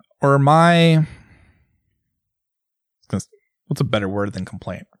complaint, or my, what's a better word than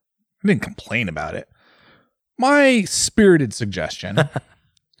complaint? I didn't complain about it. My spirited suggestion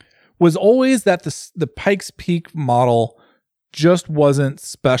was always that the Pikes Peak model just wasn't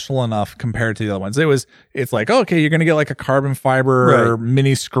special enough compared to the other ones. It's like, okay, you're going to get like a carbon fiber Right.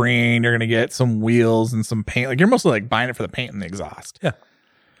 mini screen. You're going to get some wheels and some paint. Like, you're mostly like buying it for the paint and the exhaust. Yeah.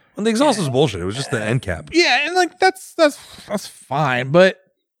 Well, the exhaust was bullshit. It was just the end cap. Yeah. And like, that's fine. But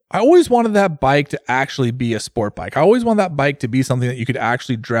I always wanted that bike to actually be a sport bike. I always wanted that bike to be something that you could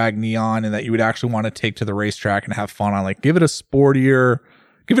actually drag knee on and that you would actually want to take to the racetrack and have fun on. Like, give it a sportier,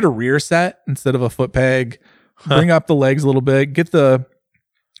 give it a rear set instead of a foot peg. Bring up the legs a little bit. Get the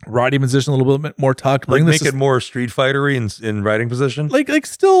riding position a little bit more tucked. Like make it more Street Fighter-y in riding position. like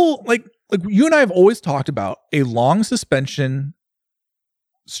still like you and I have always talked about a long suspension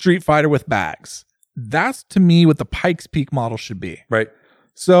Street Fighter with bags. That's to me what the Pikes Peak model should be. Right.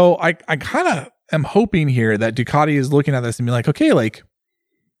 So I kind of am hoping here that Ducati is looking at this and be like, okay, like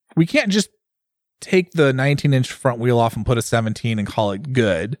we can't just take the 19-inch front wheel off and put a 17 and call it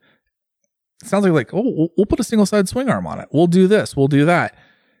good. It sounds like, oh, we'll put a single-sided swing arm on it. We'll do this. We'll do that.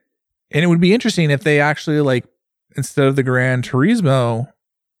 And it would be interesting if they actually, like, instead of the Gran Turismo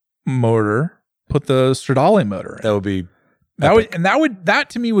motor, put the Stradale motor in. That would be That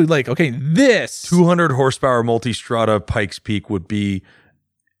to me would like, okay, this 200 horsepower multi-strada Pikes Peak would be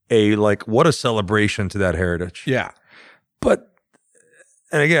what a celebration to that heritage. Yeah. But,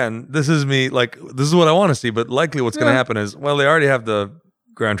 and again, this is what I want to see, but likely what's going to happen is, well, they already have the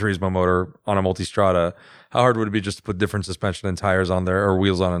Gran Turismo motor on a multi-strada. How hard would it be just to put different suspension and tires on there or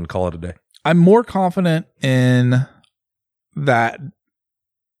wheels on and call it a day? I'm more confident in that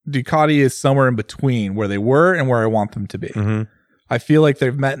Ducati is somewhere in between where they were and where I want them to be. Mm-hmm. I feel like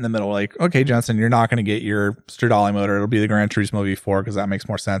they've met in the middle. Like, okay, Jensen, you're not going to get your Stradale motor. It'll be the Gran Turismo V4 because that makes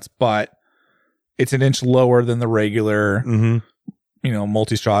more sense. But it's an inch lower than the regular,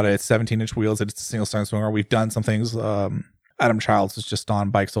 multi-strada. It's 17-inch wheels. It's a single-sided swing arm. We've done some things. Adam Childs was just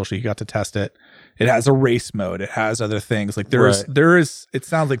on Bike Social. He got to test it. It has a race mode. It has other things. Like there is. It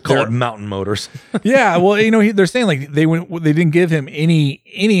sounds like Call it mountain motors. Yeah, well, they're saying like they didn't give him any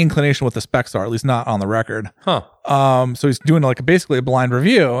inclination what the specs are, at least not on the record. Huh. So he's doing like basically a blind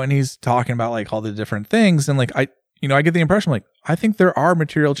review, and he's talking about like all the different things, and like I get the impression like I think there are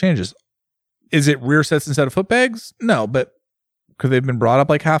material changes. Is it rear sets instead of foot pegs? No, but could they have been brought up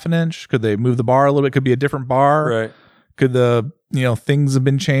like half an inch? Could they move the bar a little bit? Could be a different bar. Right. Could the things have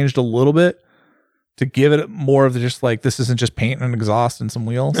been changed a little bit to give it more of the just like this isn't just paint and exhaust and some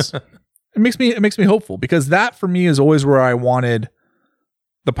wheels. It makes me hopeful because that for me is always where I wanted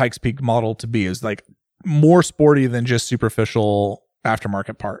the Pikes Peak model to be, is like more sporty than just superficial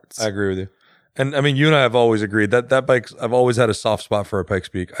aftermarket parts. I agree with you. And I mean, you and I have always agreed that bike's, I've always had a soft spot for a Pikes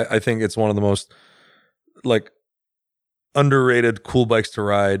Peak. I think it's one of the most like underrated cool bikes to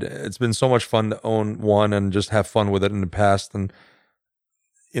ride. It's been so much fun to own one and just have fun with it in the past. And,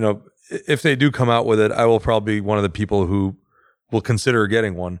 if they do come out with it, I will probably be one of the people who will consider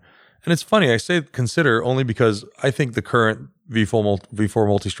getting one. And it's funny, I say consider only because I think the current V4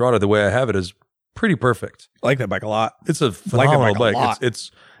 Multistrada, the way I have it, is pretty perfect. I like that bike a lot. It's a phenomenal bike a bike. lot.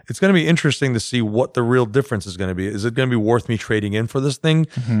 It's going to be interesting to see what the real difference is going to be. Is it going to be worth me trading in for this thing?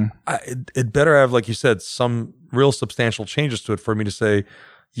 Mm-hmm. It better have, like you said, some real substantial changes to it for me to say,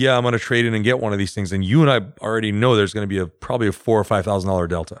 yeah, I'm going to trade in and get one of these things. And you and I already know there's going to be probably a $4,000 or $5,000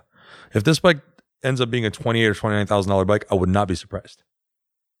 delta. If this bike ends up being a $28,000 or $29,000 bike, I would not be surprised.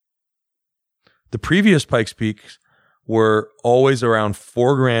 The previous Pikes Peak were always around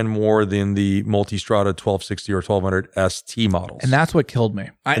 $4,000 more than the Multistrada 1260 or 1200 ST models. And that's what killed me.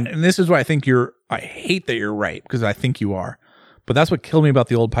 And this is why I think I hate that you're right, because I think you are. But that's what killed me about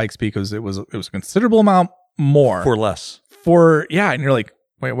the old Pikes Peak, because it was a considerable amount more. For less. And you're like,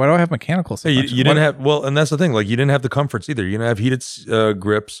 wait, why do I have mechanical suspension? Hey, you didn't have, well, and that's the thing, like you didn't have the comforts either. You didn't have heated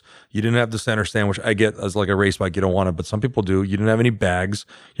grips. You didn't have the center stand, which I get as like a race bike, you don't want it, but some people do. You didn't have any bags.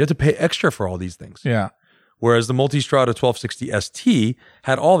 You have to pay extra for all these things. Yeah. Whereas the Multistrada 1260 ST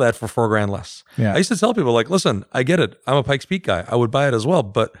had all that for $4,000 less. Yeah. I used to tell people, like, listen, I get it. I'm a Pikes Peak guy. I would buy it as well,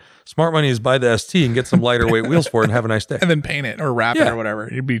 but smart money is buy the ST and get some lighter weight wheels for it and have a nice day. And then paint it or wrap it or whatever.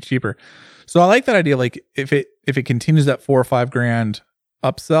 It'd be cheaper. So I like that idea. Like if it continues that $4,000 or $5,000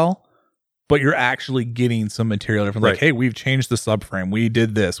 upsell, but you're actually getting some material different. Like, hey, we've changed the subframe. We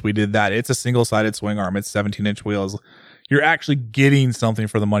did this. We did that. It's a single-sided swing arm. It's 17-inch wheels. You're actually getting something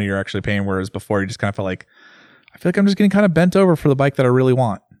for the money you're actually paying. Whereas before you just kind of felt like, I feel like I'm just getting kind of bent over for the bike that I really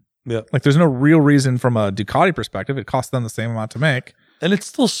want. Yeah. Like there's no real reason from a Ducati perspective. It costs them the same amount to make. And it's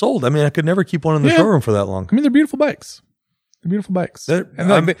still sold. I mean, I could never keep one in the showroom for that long. I mean, they're beautiful bikes. They're beautiful bikes.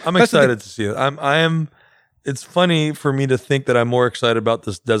 I'm excited to see it. It's funny for me to think that I'm more excited about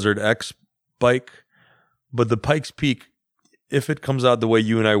this Desert X bike, but the Pikes Peak, if it comes out the way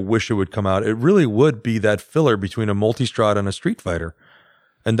you and I wish it would come out, it really would be that filler between a Multistrada and a Street Fighter.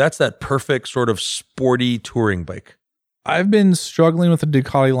 And that's that perfect sort of sporty touring bike. I've been struggling with the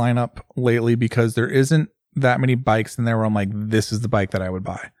Ducati lineup lately because there isn't that many bikes in there where I'm like, this is the bike that I would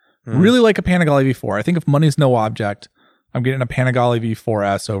buy. Really like a Panigale V4. I think if money's no object, I'm getting a Panigale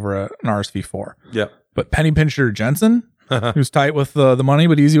V4S over an RS V4. Yeah. But Penny Pincher Jensen, who's tight with the money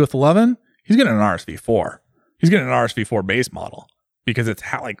but easy with 11, he's getting an RS V4. He's getting an RS V4 base model because it's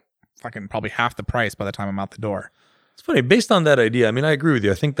like fucking probably half the price by the time I'm out the door. It's funny, based on that idea, I mean, I agree with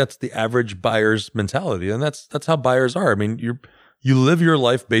you. I think that's the average buyer's mentality, and that's how buyers are. I mean, you live your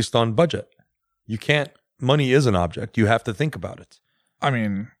life based on budget. You can't, money is an object. You have to think about it. I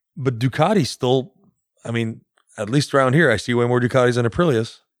mean, but Ducati still, I mean, at least around here, I see way more Ducatis than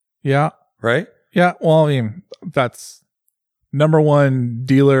Aprilias. Yeah. Right? Yeah. Well, I mean, that's number one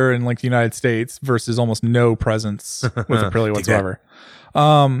dealer in like the United States versus almost no presence with Aprilia whatsoever.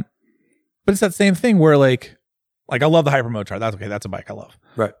 But it's that same thing where like I love the Hyper Motard. That's okay. That's a bike I love.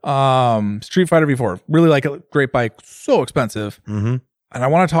 Right. Street Fighter V4. Really like it. Great bike. So expensive. Mm-hmm. And I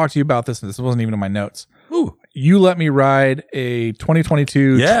want to talk to you about this. And this wasn't even in my notes. Ooh. You let me ride a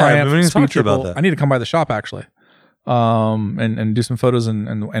 2022 Triumph Speed Triple. About that. I need to come by the shop actually. And do some photos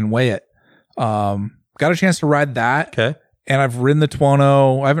and weigh it. Got a chance to ride that. Okay. And I've ridden the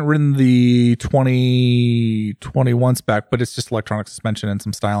Tuono. I haven't ridden the 2021 spec, but it's just electronic suspension and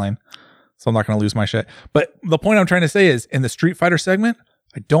some styling. So I'm not going to lose my shit. But the point I'm trying to say is in the Street Fighter segment,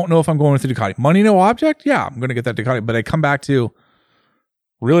 I don't know if I'm going with the Ducati. Money, no object. Yeah, I'm going to get that Ducati. But I come back to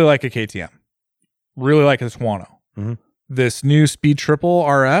really like a KTM. Really like a Tuono. Mm-hmm. This new Speed Triple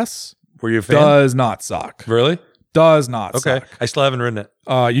RS were you a fan? Does not suck. Really? Does not suck. I still haven't ridden it.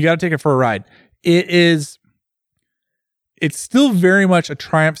 You got to take it for a ride. It's still very much a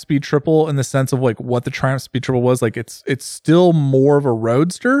Triumph Speed Triple in the sense of like what the Triumph Speed Triple was. Like it's still more of a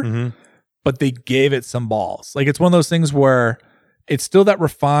roadster, mm-hmm. but they gave it some balls. Like it's one of those things where it's still that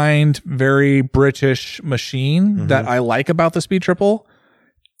refined, very British machine mm-hmm. that I like about the Speed Triple.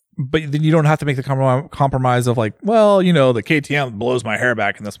 But then you don't have to make the compromise of like, well, you know, the KTM blows my hair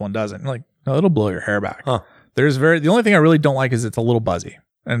back and this one doesn't. Like, no, it'll blow your hair back. Huh. The only thing I really don't like is it's a little buzzy.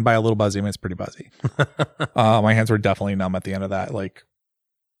 And by a little buzzy, I mean it's pretty buzzy. My hands were definitely numb at the end of that, like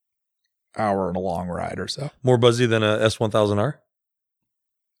hour and a long ride or so. More buzzy than a S1000R?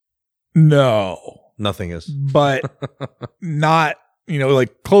 No. Nothing is. But not,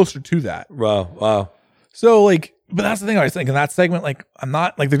 like closer to that. Wow. So like, but that's the thing I was thinking. That segment, like I'm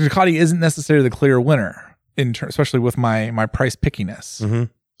not like the Ducati isn't necessarily the clear winner especially with my price pickiness. Mm-hmm.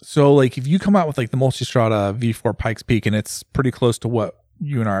 So like if you come out with like the Multistrada V4 Pikes Peak and it's pretty close to what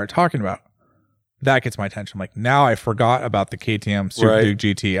you and I are talking about, that gets my attention. I'm like, now I forgot about the KTM Super Duke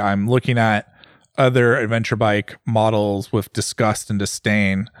GT. I'm looking at other adventure bike models with disgust and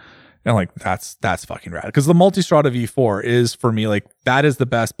disdain. And like, that's fucking rad. Because the Multistrada V4 is for me, like that is the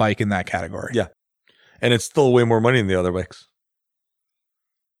best bike in that category. Yeah. And it's still way more money than the other bikes.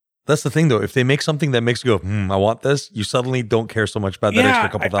 That's the thing though. If they make something that makes you go, I want this, you suddenly don't care so much about that extra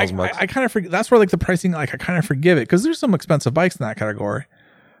couple $1,000. I kind of forget. That's where like the pricing, like I kind of forgive it because there's some expensive bikes in that category.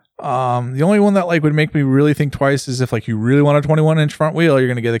 The only one that like would make me really think twice is if like you really want a 21-inch front wheel, you're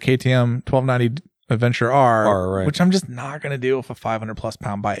going to get a KTM 1290 Adventure R, right. Which I'm just not going to do with a 500+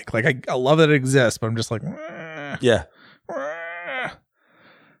 pound bike. Like I love that it exists, but I'm just like, yeah.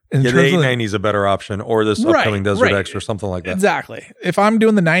 In Yeah, the terms of 890 is a better option, or this Right, upcoming Desert right. X or something like that. Exactly. If I'm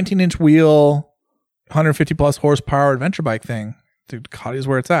doing the 19-inch wheel, 150 plus horsepower adventure bike thing, dude, Ducati is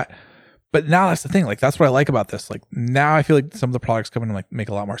where it's at. But now that's the thing. Like, that's what I like about this. Like, now I feel like some of the products coming in like make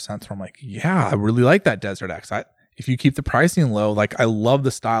a lot more sense. Where I'm like, yeah, I really like that Desert X. If you keep the pricing low, like, I love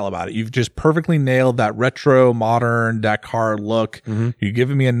the style about it. You've just perfectly nailed that retro, modern Dakar look. Mhm. You're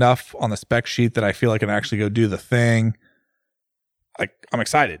giving me enough on the spec sheet that I feel like I can actually go do the thing. Like, I'm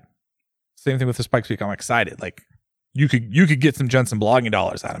excited. Same thing with the Spike Peak. I'm excited. Like, you could get some Jensen blogging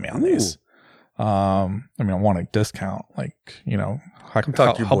dollars out of me on these. I mean, I want a discount. Like, Come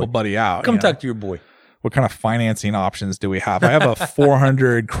talk to your help boy. a buddy out. Come talk to your boy. What kind of financing options do we have? I have a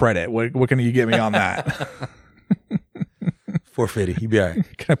 400 credit. What can you get me on that? 450. You be all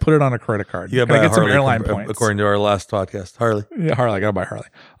right. Can I put it on a credit card? You Can I gotta get buy a some Harley, airline points? according to our last podcast. Harley. Yeah, Harley. I gotta buy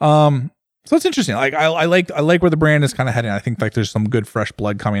Harley. So it's interesting. Like, I like where the brand is kind of heading. I think like there's some good fresh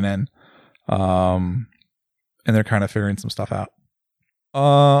blood coming in. And they're kind of figuring some stuff out.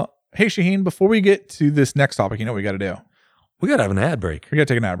 Hey Shaheen, before we get to this next topic, you know what we got to do? We got to have an ad break. We got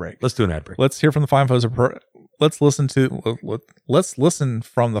to take an ad break. Let's do an ad break. Let's hear from the fine folks. Let's listen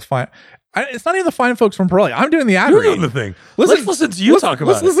from the fine. It's not even the fine folks from Pirelli. I'm doing the ad You're read. doing the thing. Let's listen to you talk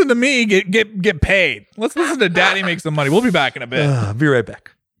about Let's listen to me get paid. Let's listen to Daddy make some money. We'll be back in a bit. I'll be right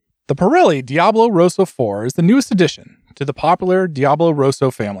back. The Pirelli Diablo Rosso 4 is the newest addition to the popular Diablo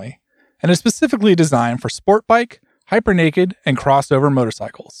Rosso family and is specifically designed for sport bike, hypernaked, and crossover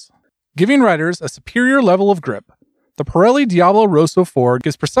motorcycles. Giving riders a superior level of grip, the Pirelli Diablo Rosso 4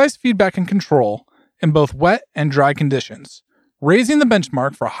 gives precise feedback and control in both wet and dry conditions, raising the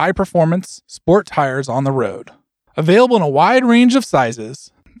benchmark for high-performance sport tires on the road. Available in a wide range of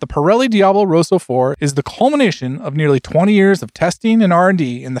sizes, the Pirelli Diablo Rosso 4 is the culmination of nearly 20 years of testing and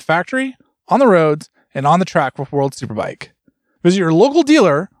R&D in the factory, on the roads, and on the track with World Superbike. Visit your local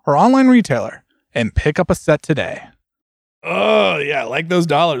dealer or online retailer and pick up a set today. Oh, yeah, like those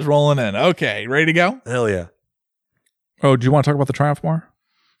dollars rolling in. Okay, ready to go? Hell yeah. Oh, do you want to talk about the Triumph more?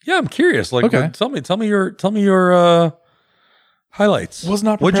 Yeah, I'm curious. Like, Okay. tell me your highlights. Was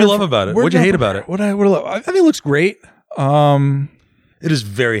not What'd you love about it? What'd you hate about it? What I think it looks great. It is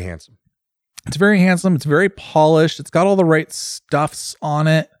very handsome. It's very handsome. It's very polished. It's got all the right stuffs on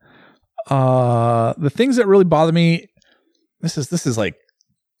it. The things that really bother me, this is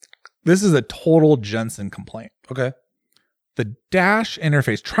a total Jensen complaint. Okay. The dash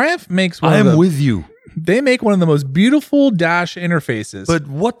interface. Triumph makes I am with you. They make one of the most beautiful dash interfaces. But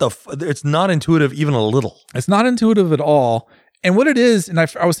what the it's not intuitive even a little. It's not intuitive at all. And what it is, and I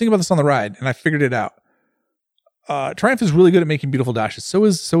was thinking about this on the ride, and I figured it out. Triumph is really good at making beautiful dashes. So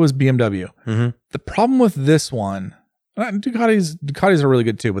is BMW. Mm-hmm. The problem with this one, Ducatis are really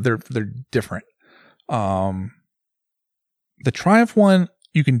good too, but they're different. The Triumph one,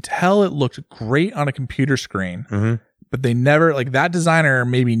 you can tell it looked great on a computer screen, Mm-hmm. but they never, like, that designer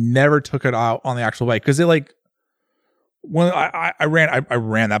maybe never took it out on the actual bike, because it, like, when I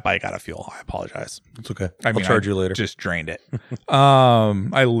ran that bike out of fuel. I apologize. It's okay. I I'll mean, charge you later. Just drained it.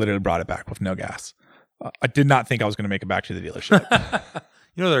 I literally brought it back with no gas. I did not think I was going to make it back to the dealership.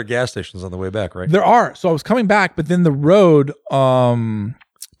 You know there are gas stations on the way back, right? There are. So I was coming back, but then the road,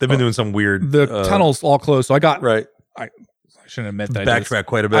 They've been doing some weird the tunnel's all closed. So I got, right. I shouldn't admit that. I did this. Backtrack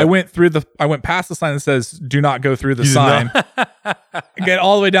quite a bit. I went past the sign that says "Do not go through the sign." Get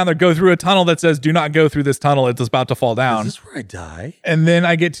all the way down there, go through a tunnel that says "Do not go through this tunnel. It's about to fall down." Is this where I die? And then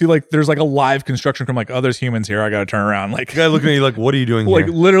I get to, like, there's like a live construction crew. I'm like, oh, there's humans here. I got to turn around. Like, The guy looking at you like, what are you doing like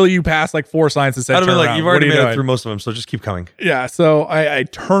here? literally, you pass like 4 signs that said I'd have turn been like, around. you've What already are you made it doing? through most of them, so just keep coming. Yeah. So I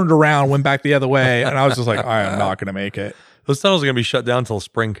turned around, went back the other way, and I was just like, I am not going to make it. Those tunnels are going to be shut down till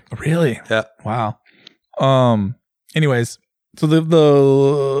spring. Really? Yeah. Wow. Anyways, so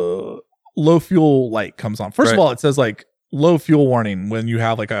the low fuel light comes on. First of Right. all, it says like low fuel warning when you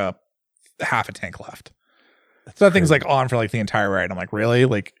have like a half a tank left. So that thing's like on for like the entire ride. I'm like, really?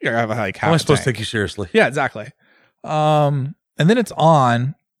 Like, I have like half. How am I a supposed to tank. take you seriously? Yeah, exactly. And then it's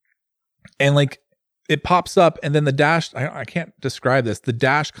on, and like it pops up, and then the dash. I can't describe this. The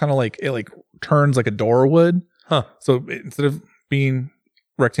dash kind of like it like turns like a door would. Huh. So instead of being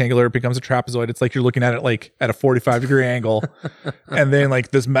rectangular, it becomes a trapezoid. It's like you're looking at it like at a 45-degree angle, and then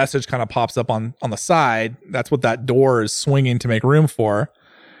like this message kind of pops up on the side. That's what that door is swinging to make room for.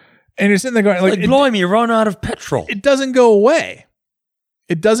 And you're sitting there going, Like, blimey, you run out of petrol. it doesn't go away.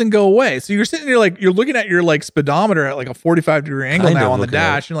 It doesn't go away. So you're sitting there like you're looking at your like speedometer at like a 45-degree angle Kind now of on the looking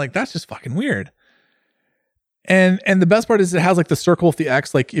at dash. And you're like, that's just fucking weird. And the best part is it has like the circle with the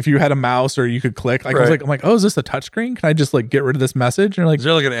X, like if you had a mouse or you could click. Like Right. I'm like, oh, is this a touchscring? Can I just like get rid of this message? And you're like, Is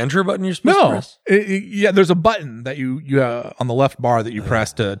there like an enter button you're supposed to no, press? yeah, there's a button that you on the left bar that you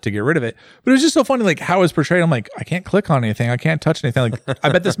press to get rid of it. But it was just so funny, like how it's portrayed. I'm like, I can't click on anything, I can't touch anything. Like I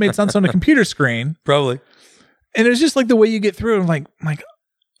bet this made sense on a computer screen. Probably. And it's just like the way you get through it. I'm like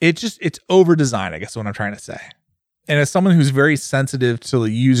it's over designed, I guess is what I'm trying to say. And as someone who's very sensitive to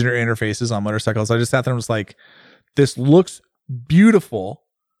the user interfaces on motorcycles, I just sat there and was like, this looks beautiful,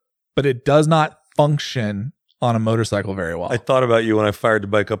 but it does not function on a motorcycle very well. I thought about you when I fired the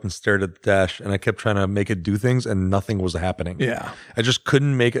bike up and stared at the dash, and I kept trying to make it do things, and nothing was happening. Yeah. I just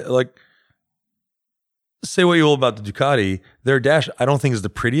couldn't make it. Like, say what you will about the Ducati, their dash I don't think is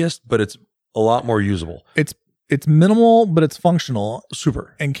the prettiest, but it's a lot more usable. It's minimal, but it's functional.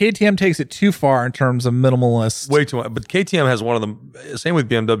 Super. And KTM takes it too far in terms of minimalist. Way too much. But KTM has one of them. Same with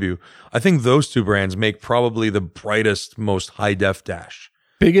BMW. I think those two brands make probably the brightest, most high def dash.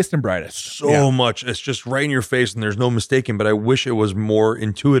 Biggest and brightest. So much. It's just right in your face and there's no mistaking. But I wish it was more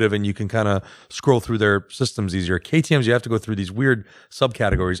intuitive and you can kind of scroll through their systems easier. KTM's, you have to go through these weird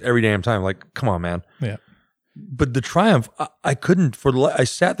subcategories every damn time. Like, come on, man. Yeah. But the Triumph, I couldn't. I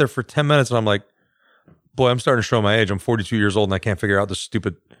sat there for 10 minutes and I'm like, boy, I'm starting to show my age. I'm 42 years old and I can't figure out the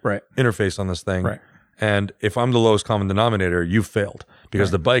stupid interface on this thing. Right. And if I'm the lowest common denominator, you've failed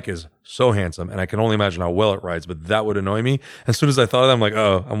because the bike is so handsome and I can only imagine how well it rides, but that would annoy me. As soon as I thought of that, I'm like,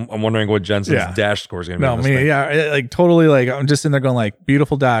 oh, I'm wondering what Jensen's dash score is going to be. No, on this thing. like totally, like I'm just in there going like,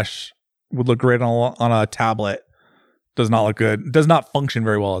 beautiful dash would look great on a tablet. Does not look good. Does not function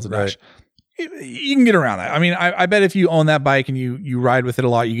very well as a dash. You can get around that. I mean, I bet if you own that bike and you ride with it a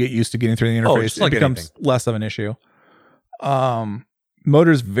lot, you get used to getting through the interface. It becomes less of an issue.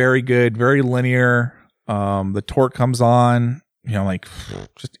 Motor's very good, very linear. The torque comes on, like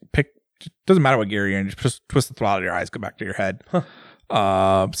just doesn't matter what gear you're in, just twist the throttle of your eyes, go back to your head.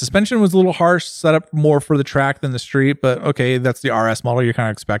 Suspension was a little harsh, set up more for the track than the street, but okay, that's the RS model. You kind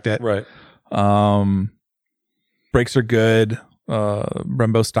of expect it. Right. Brakes are good.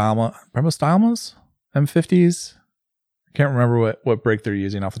 Brembo Stylemas M50s. I can't remember what brake they're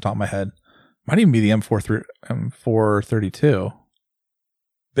using off the top of my head. Might even be the M432.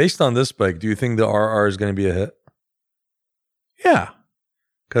 Based on this bike, do you think the RR is going to be a hit? Yeah.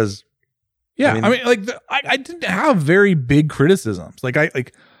 Because I didn't have very big criticisms.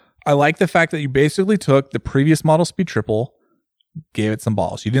 I like the fact that you basically took the previous model Speed Triple, gave it some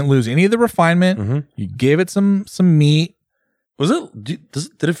balls. You didn't lose any of the refinement. Mm-hmm. You gave it some meat. Did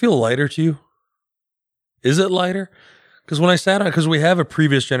it feel lighter to you? Is it lighter? Because when I sat on, because we have a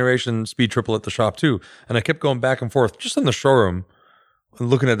previous generation Speed Triple at the shop too, and I kept going back and forth just in the showroom and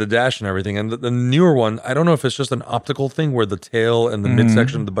looking at the dash and everything. And the newer one, I don't know if it's just an optical thing where the tail and the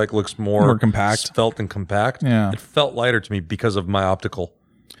midsection of the bike looks more compact, svelte and compact. Yeah, it felt lighter to me because of my optical.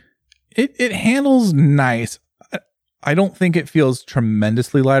 It handles nice. I don't think it feels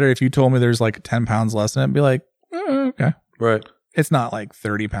tremendously lighter. If you told me there's like 10 pounds less in it, I'd be like, okay. Right. It's not like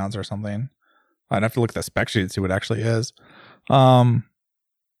 30 pounds or something. I'd have to look at the spec sheet and see what it actually is. What's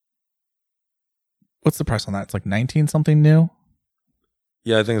the price on that? It's like 19 something new.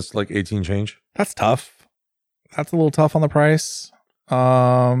 Yeah, I think it's like 18 change. That's tough. That's a little tough on the price.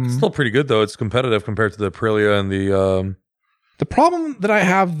 It's still pretty good though. It's competitive compared to the Aprilia and the. The problem that I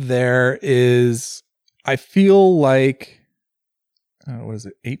have there is I feel like what is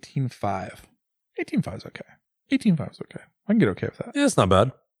it? 18.5. 18.5 is okay. 18.5 is okay. I can get okay with that. Yeah, it's not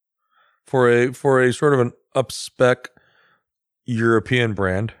bad for a sort of an up spec European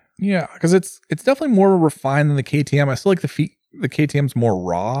brand. Yeah, because it's definitely more refined than the KTM. I still like the KTM's more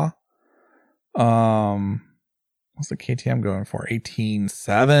raw. What's the KTM going for?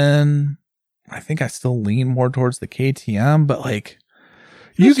 18.7. I think I still lean more towards the KTM, but like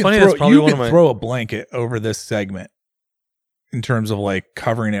you can throw a blanket over this segment in terms of like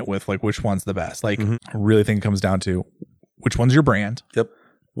covering it with like which one's the best. Like I really think it comes down to which one's your brand. Yep.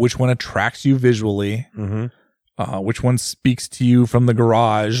 Which one attracts you visually. Which one speaks to you from the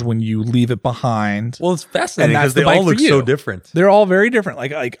garage when you leave it behind. Well, it's fascinating because they all look so different. They're all very different.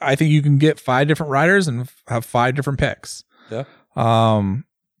 Like I think you can get 5 different riders and have 5 different picks. Yeah.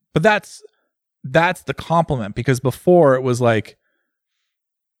 But that's the compliment, because before it was like,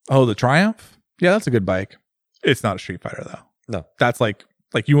 oh, the Triumph? Yeah, that's a good bike. It's not a street fighter though. No. That's like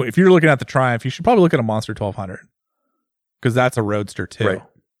you, if you're looking at the Triumph, you should probably look at a Monster 1200, because that's a roadster too. Right.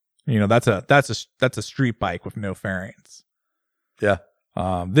 That's a street bike with no fairings. Yeah.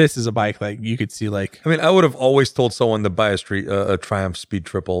 This is a bike like you could see like. I mean, I would have always told someone to buy a Triumph Speed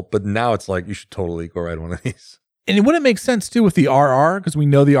Triple, but now it's like you should totally go ride one of these. And it wouldn't make sense too with the RR because we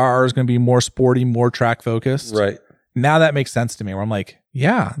know the RR is going to be more sporty, more track focused. Right. Now that makes sense to me where I'm like,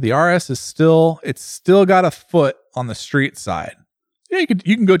 yeah, the RS is still got a foot on the street side. Yeah,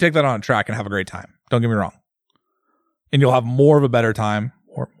 you can go take that on a track and have a great time. Don't get me wrong. And you'll have more of a better time.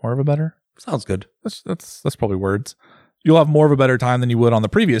 Or more of a better? Sounds good. That's probably words. You'll have more of a better time than you would on the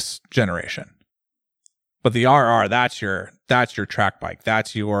previous generation. But the RR, that's your track bike.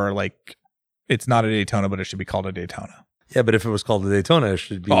 That's your like, it's not a Daytona, but it should be called a Daytona. Yeah, but if it was called a Daytona, it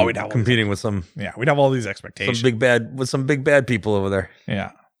should be competing with some. Yeah, we'd have all these expectations. Some big bad people over there.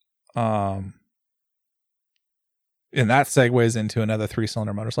 Yeah. And that segues into another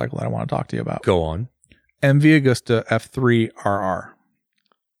 3-cylinder motorcycle that I want to talk to you about. Go on. MV Agusta F3 RR.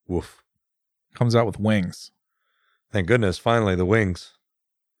 Woof. Comes out with wings. Thank goodness. Finally, the wings.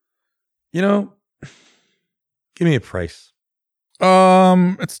 You know, give me a price.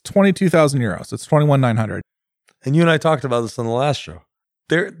 It's 22,000 euros. It's 21,900. And you and I talked about this on the last show.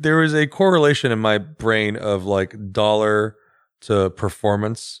 There is a correlation in my brain of like dollar to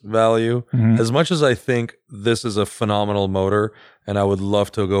performance value. Mm-hmm. As much as I think this is a phenomenal motor and I would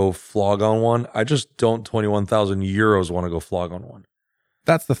love to go flog on one, I just don't 21,000 euros want to go flog on one.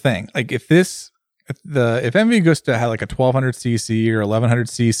 That's the thing. Like if MV Agusta had like a 1200 cc or 1100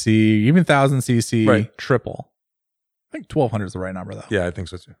 cc, even 1000 cc right. triple, I think 1200 is the right number though. Yeah, I think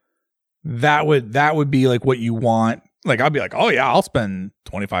so too. That would be like what you want. Like I'd be like, oh yeah, I'll spend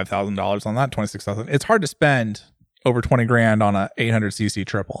 $25,000 on that, 26,000. It's hard to spend over 20 grand on a 800 cc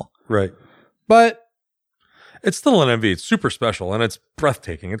triple. Right. But it's still an MV. It's super special and it's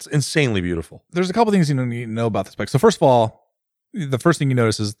breathtaking. It's insanely beautiful. There's a couple things you need to know about this bike. So first of all, the first thing you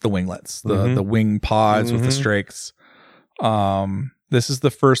notice is the winglets, the wing pods with the strakes. This is the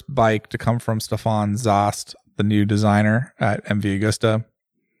first bike to come from Stefan Zost, the new designer at MV Agusta.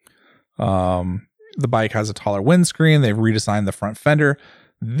 The bike has a taller windscreen. They've redesigned the front fender.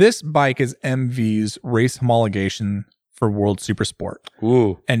 This bike is MV's race homologation for World Supersport.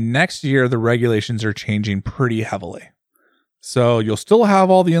 Ooh. And next year, the regulations are changing pretty heavily. So you'll still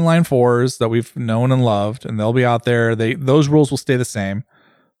have all the inline fours that we've known and loved, and they'll be out there. Those rules will stay the same.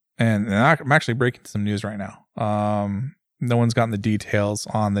 And I'm actually breaking some news right now. No one's gotten the details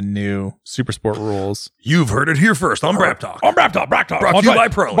on the new Supersport rules. You've heard it here first on Brap Talk. On Brap Talk. Brought to you by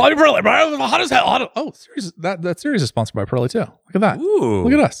Pirelli. Hot as hell. Oh, series, that series is sponsored by Pirelli too. Look at that. Ooh.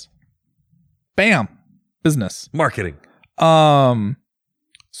 Look at us. Bam. Business. Marketing.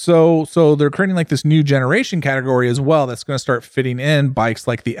 So they're creating like this new generation category as well that's going to start fitting in bikes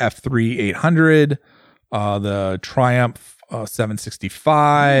like the F3 800, the Triumph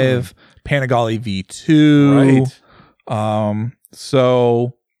 765, Panigale V2. Right.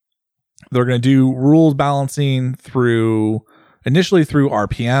 So they're going to do rules balancing initially through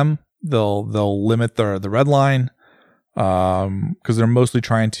RPM. They'll limit the red line because they're mostly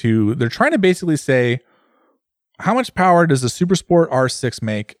trying to basically say, how much power does the Supersport R6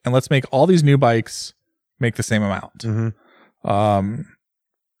 make? And let's make all these new bikes make the same amount. Mm-hmm.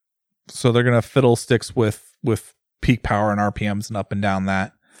 So they're going to fiddlesticks with peak power and RPMs and up and down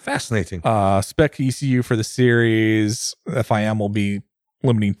that. Fascinating. Spec ECU for the series. FIM will be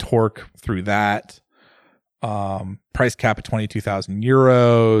limiting torque through that. Price cap at 22,000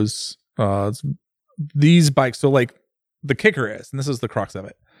 euros. These bikes. So like the kicker is, and this is the crux of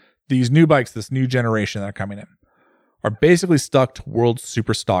it. These new bikes, this new generation that are coming in, are basically stuck to World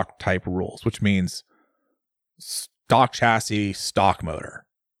Super Stock type rules, which means stock chassis, stock motor,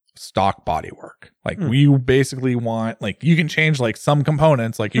 stock bodywork. Like we basically want, like you can change like some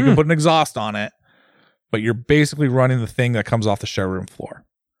components, like you can put an exhaust on it, but you're basically running the thing that comes off the showroom floor.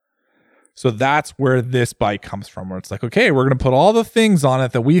 So that's where this bike comes from, where it's like, okay, we're going to put all the things on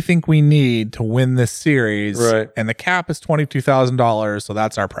it that we think we need to win this series. Right. And the cap is $22,000. So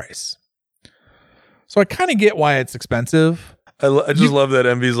that's our price. So I kind of get why it's expensive. I just love that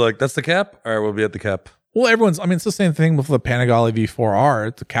MV's like, that's the cap? All right, we'll be at the cap. Well, it's the same thing with the Panigale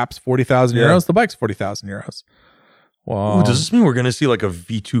V4R. The cap's 40,000 euros. The bike's 40,000 euros. Well, Ooh, does this mean we're going to see like a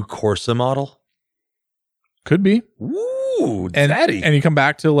V2 Corsa model? Could be. Ooh, And daddy. you come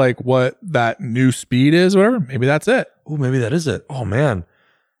back to like what that new speed is, whatever. Maybe that's it. Ooh, maybe that is it. Oh, man.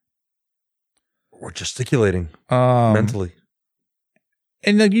 We're gesticulating mentally.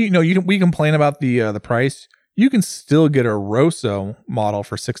 And like, we complain about the price. You can still get a Rosso model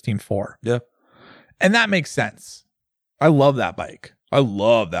for 16.4. Yeah. And that makes sense. I love that bike. I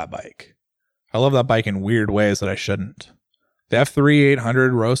love that bike in weird ways that I shouldn't. The F3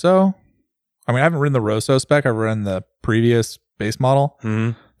 800 Rosso. I mean, I haven't ridden the Rosso spec. I've ridden the previous base model.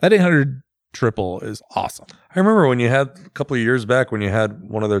 Mm-hmm. That 800 triple is awesome. I remember when you had a couple of years back when you had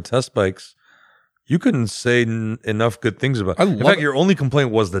one of their test bikes, You couldn't say enough good things about it. In fact, your only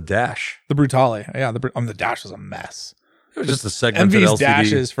complaint was the dash. The Brutale. Yeah, the dash was a mess. It was just a segmented MV's LCD.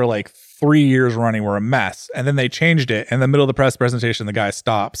 dashes for like 3 years running were a mess. And then they changed it. In the middle of the press presentation, the guy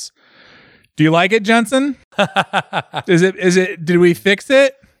stops. Do you like it, Jensen? Did we fix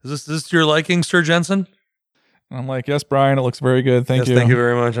it? Is this to your liking, Sir Jensen? I'm like, yes, Brian, it looks very good. Thank you. Thank you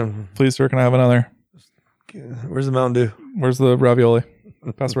very much. Please, sir, can I have another? Where's the Mountain Dew? Where's the ravioli?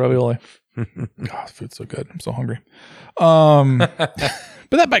 Pass the ravioli. God, food's so good. I'm so hungry.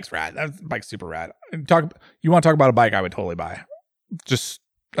 But that bike's rad. That bike's super rad. You want to talk about a bike I would totally buy. Just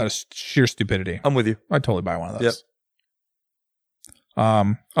out of sheer stupidity. I'm with you. I'd totally buy one of those.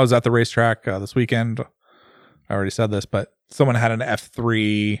 Yep. I was at the racetrack this weekend. I already said this, but someone had an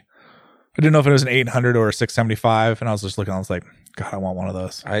F3. I didn't know if it was an 800 or a 675, and I was just looking. I was like, God, I want one of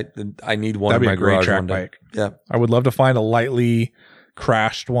those. I need one. That'd in be my a great garage track one day. bike. Yeah, I would love to find a lightly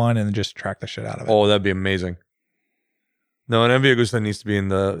crashed one and just track the shit out of it. Oh, that'd be amazing. No, an MV Agusta needs to be in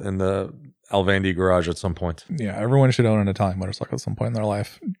the Alvandi garage at some point. Yeah, everyone should own an Italian motorcycle at some point in their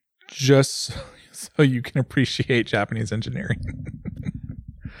life, just so you can appreciate Japanese engineering.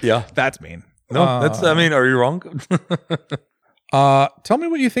 Yeah, that's mean. No, that's. I mean, are you wrong? Tell me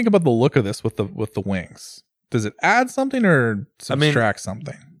what you think about the look of this with the wings. Does it add something or subtract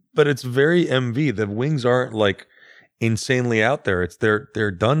something? But it's very MV. The wings aren't like insanely out there.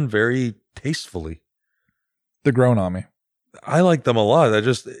 They're done very tastefully. They're grown on me. I like them a lot.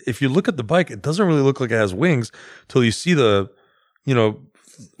 If you look at the bike, it doesn't really look like it has wings till you see the,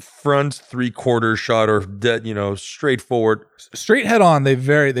 front 3/4 shot or dead, straightforward. Straight head on,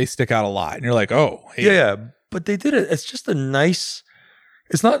 they stick out a lot. And you're like, oh. Hey. Yeah. But they did it. It's just a nice,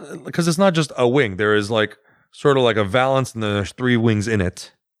 it's not, because it's not just a wing. There is like sort of like a valance and then there's 3 wings in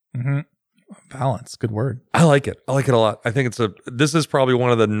it. Mm-hmm. Valance, good word. I like it. I like it a lot. I think this is probably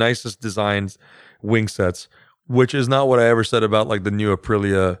one of the nicest designed wing sets, which is not what I ever said about like the new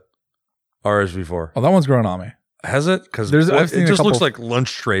Aprilia RSV4. Oh, that one's grown on me. Has it? Because it just looks like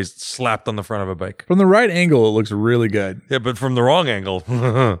lunch trays slapped on the front of a bike. From the right angle, it looks really good. Yeah, but from the wrong angle.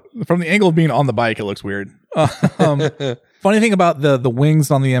 From the angle of being on the bike, it looks weird. Funny thing about the wings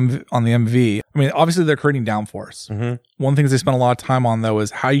on the MV, I mean, obviously they're creating downforce. Mm-hmm. One of the things they spend a lot of time on, though,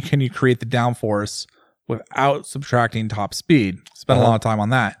 is how can you create the downforce without subtracting top speed. Spend a lot of time on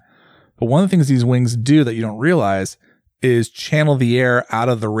that. But one of the things these wings do that you don't realize is channel the air out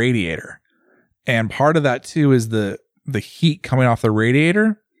of the radiator. And part of that too is the heat coming off the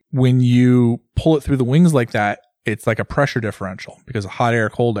radiator. When you pull it through the wings like that, it's like a pressure differential because of hot air,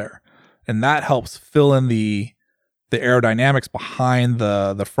 cold air. And that helps fill in the aerodynamics behind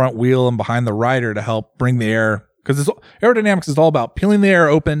the front wheel and behind the rider to help bring the air, because aerodynamics is all about peeling the air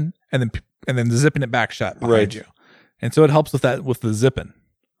open and then zipping it back shut behind you. And so it helps with that, with the zipping.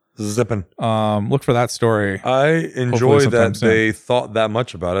 Look for that story. I enjoy that they thought that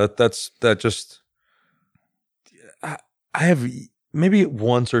much about it. I have maybe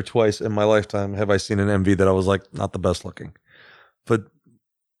once or twice in my lifetime have I seen an MV that I was like, not the best looking, but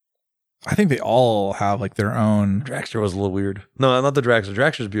I think they all have like their own. Dragster was a little weird. No, not the Dragster.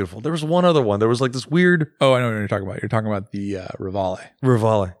 Dragster's beautiful. There was one other one. There was like this weird. Oh, I know what you're talking about. You're talking about the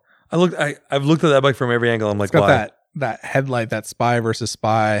Rivale. I've looked at that bike from every angle. I'm like, it's got that headlight, that Spy versus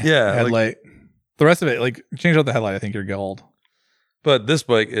Spy headlight. The rest of it, like, change out the headlight. I think you're gold. But this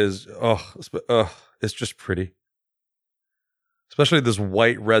bike is it's just pretty. Especially this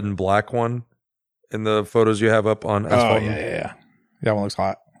white, red, and black one in the photos you have up on Asphalt. Oh, yeah. That one looks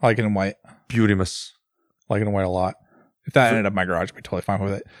hot. I like it in white. Beautimous. I like it in white a lot. If that ended up in my garage, I'd be totally fine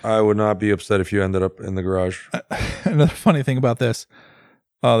with it. I would not be upset if you ended up in the garage. Another funny thing about this,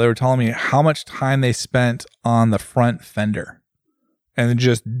 they were telling me how much time they spent on the front fender. And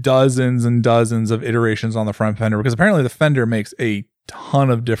just dozens and dozens of iterations on the front fender, because apparently the fender makes a ton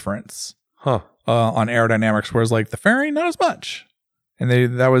of difference. On aerodynamics, whereas like the fairing, not as much. And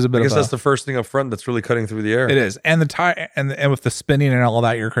that was a bit. I guess that's the first thing up front that's really cutting through the air. It is, and the tire, and with the spinning and all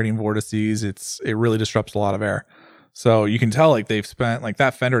that, you're creating vortices. It really disrupts a lot of air. So you can tell like they've spent, like,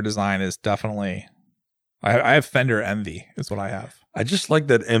 that fender design is definitely. I have fender envy, is what I have. I just like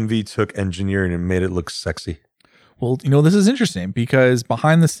that MV took engineering and made it look sexy. Well, this is interesting because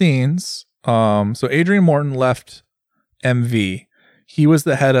behind the scenes, so Adrian Morton left MV. He was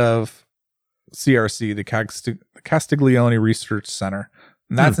the head of CRC, the Castiglione Research Center.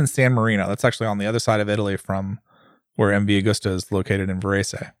 And that's in San Marino. That's actually on the other side of Italy from where MV Agusta is located in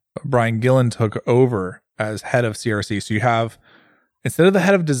Varese. Brian Gillen took over as head of CRC. So you have, instead of the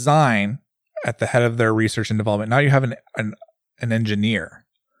head of design at the head of their research and development, now you have an engineer.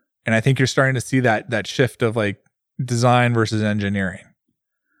 And I think you're starting to see that shift of like design versus engineering.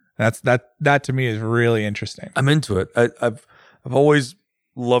 That to me is really interesting. I'm into it. I've always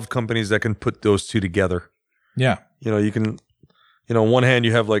loved companies that can put those two together. Yeah. You can, on one hand,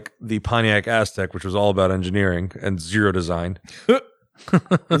 you have like the Pontiac Aztek, which was all about engineering and zero design.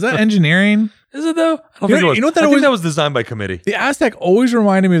 Is that engineering? Is it though? I don't think it was. I think that was designed by committee. The Aztek always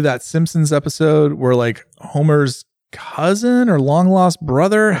reminded me of that Simpsons episode where like Homer's cousin or long lost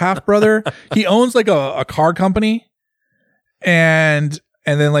brother, half brother, he owns like a car company, and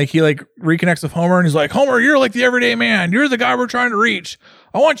then like he like reconnects with Homer and he's like, Homer, you're like the everyday man. You're the guy we're trying to reach.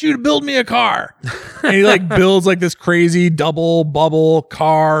 I want you to build me a car. And he like builds like this crazy double bubble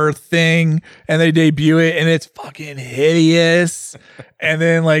car thing, and they debut it and it's fucking hideous. And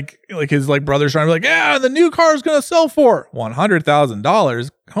then like his like brother's trying to be like, yeah, the new car is going to sell for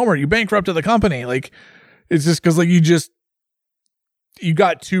 $100,000. Homer, you bankrupted the company. Like, it's just because like you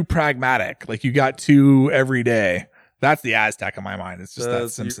got too pragmatic. Like you got too everyday. That's the Aztek in my mind. It's just that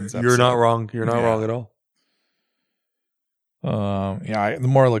Simpsons episode. You're not wrong. You're not wrong at all. The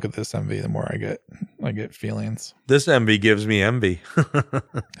more I look at this MV, the more I get feelings. This MV gives me envy.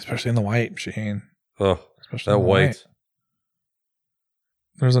 Especially in the white machine. Oh, especially that white.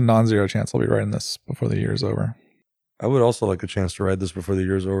 There's a non-zero chance I'll be writing this before the year's over. I would also like a chance to ride this before the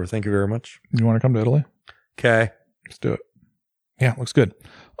year's over. Thank you very much. You want to come to Italy? Okay. Let's do it. Yeah, looks good.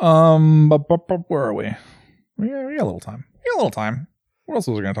 Where are we? We got a little time. What else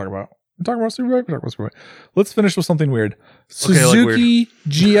was we going to talk about? We're talking about Superbike. We're talking about Superbike. Let's finish with something weird. Suzuki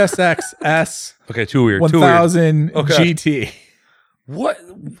GSX S. Okay, too weird. 1000 GT. What?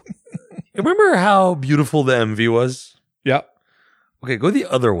 Remember how beautiful the MV was? Yeah. Okay, go the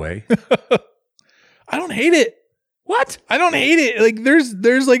other way. I don't hate it. What? I don't hate it. Like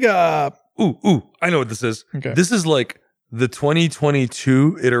there's like a Ooh, I know what this is. Okay. This is like the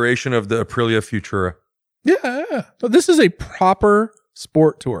 2022 iteration of the Aprilia Futura. Yeah. But this is a proper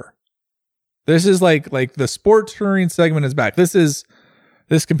sport tour. This is like the sport touring segment is back. This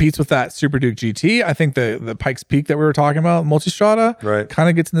competes with that Super Duke GT. I think the Pikes Peak that we were talking about, Multistrada, right, kind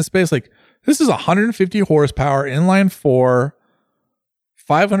of gets in this space. Like this is 150 horsepower inline 4,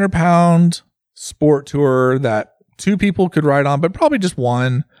 500-pound sport tour that two people could ride on, but probably just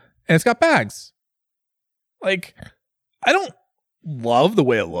one. And it's got bags. Like, I don't love the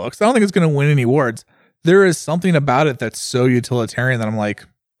way it looks. I don't think it's going to win any awards. There is something about it that's so utilitarian that I'm like,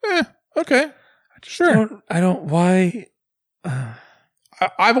 okay, sure. Why?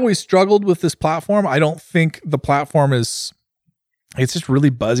 I've always struggled with this platform. I don't think the platform it's just really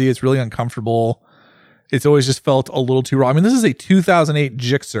buzzy. It's really uncomfortable. It's always just felt a little too raw. I mean, this is a 2008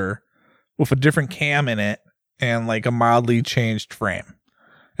 Gixxer with a different cam in it and like a mildly changed frame.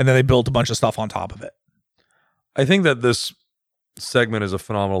 And then they built a bunch of stuff on top of it. I think that this segment is a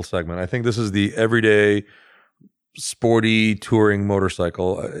phenomenal segment. I think this is the everyday sporty touring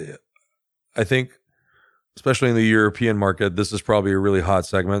motorcycle. I think, especially in the European market, this is probably a really hot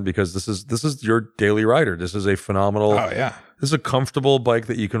segment because this is your daily rider. This is a phenomenal. Oh yeah. This is a comfortable bike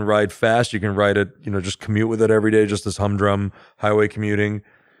that you can ride fast. You can ride it, just commute with it every day, just as humdrum highway commuting.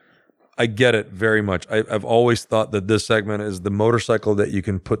 I get it very much. I've always thought that this segment is the motorcycle that you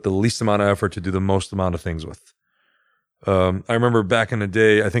can put the least amount of effort to do the most amount of things with. I remember back in the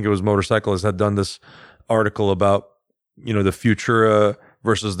day, I think it was Motorcyclist had done this article about, the Futura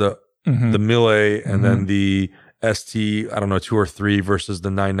versus the Mille and then the ST, 2 or 3 versus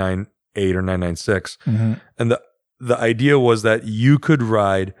the 998 or 996. And the idea was that you could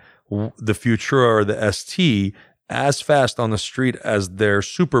ride the Futura or the ST as fast on the street as their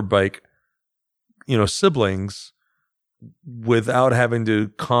superbike, siblings without having to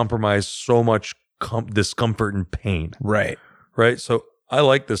compromise so much discomfort and pain. Right. So I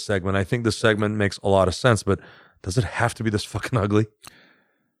like this segment. I think this segment makes a lot of sense, but does it have to be this fucking ugly?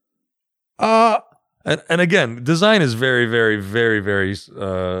 And again, design is very, very, very, very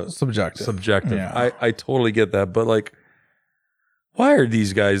subjective. Yeah. I totally get that, but like, why are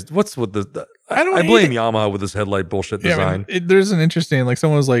these guys? What's with the? I blame Yamaha with this headlight bullshit design. There's an interesting, like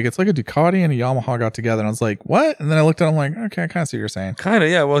someone was like, it's like a Ducati and a Yamaha got together, and I was like, what? And then I looked at it, I'm like, okay, I kind of see what you're saying. Kind of,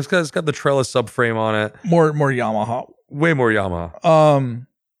 yeah. Well, it's got the trellis subframe on it. More Yamaha. Way more Yamaha.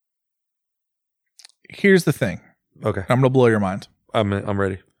 Here's the thing. Okay, I'm gonna blow your mind. I'm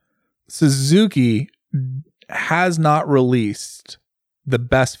ready. Suzuki has not released the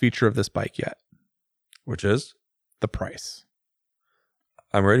best feature of this bike yet, which is the price.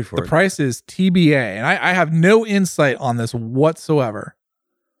 I'm ready for it. The price is TBA, and I have no insight on this whatsoever.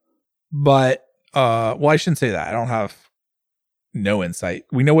 But, I shouldn't say that. I don't have no insight.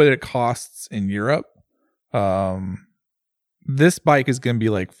 We know what it costs in Europe. This bike is going to be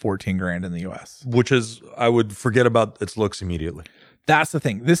like 14 grand in the US. Which is, I would forget about its looks immediately. That's the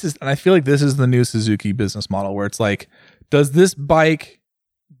thing. And I feel like this is the new Suzuki business model where it's like, does this bike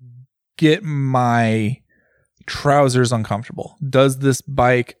get my trousers uncomfortable? Does this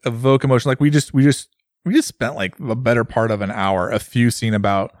bike evoke emotion? Like we just spent like a better part of an hour effusing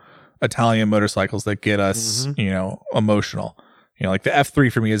about Italian motorcycles that get us, emotional. Like the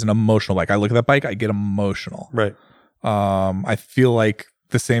F3 for me is an emotional bike. I look at that bike, I get emotional. Right. I feel like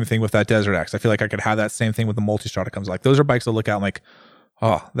the same thing with that Desert X. I feel like I could have that same thing with the Multistrada comes. Like those are bikes I look at and like,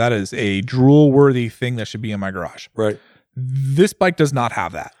 oh, that is a drool worthy thing that should be in my garage. Right. This bike does not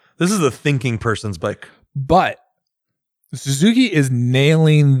have that. This is the thinking person's bike. But Suzuki is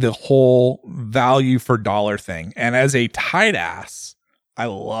nailing the whole value for dollar thing. And as a tight ass, I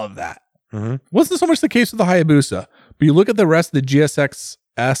love that. Mm-hmm. Wasn't so much the case with the Hayabusa, but you look at the rest of the GSX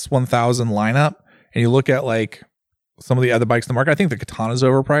S1000 lineup and you look at like some of the other bikes in the market. I think the Katana's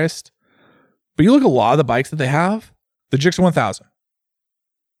overpriced, but you look at a lot of the bikes that they have. The Gixxer 1000.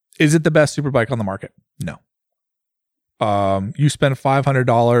 Is it the best super bike on the market? No. You spend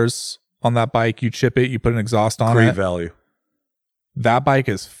 $500 on that bike, you chip it, you put an exhaust on it. Great value. That bike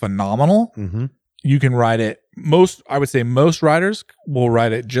is phenomenal. Mm-hmm. You can ride it. I would say most riders will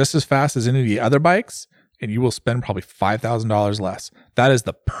ride it just as fast as any of the other bikes, and you will spend probably $5,000 less. That is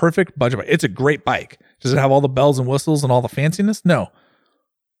the perfect budget bike. It's a great bike. Does it have all the bells and whistles and all the fanciness? No.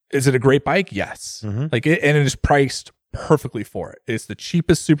 Is it a great bike? Yes. Mm-hmm. And it is priced perfectly for it. It's the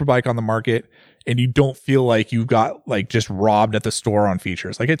cheapest super bike on the market, and you don't feel like you got like just robbed at the store on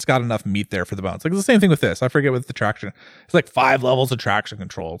features. Like it's got enough meat there for the bones. Like it's the same thing with this. I forget with the traction. It's like 5 levels of traction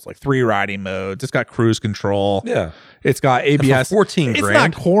control. It's like 3 riding modes. It's got cruise control. Yeah. It's got ABS. For 14 it's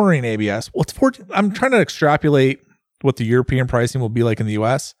grand. not coring ABS. Well, it's 14. I'm trying to extrapolate what the European pricing will be like in the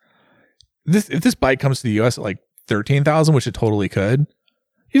US. If this bike comes to the US at like 13,000, which it totally could,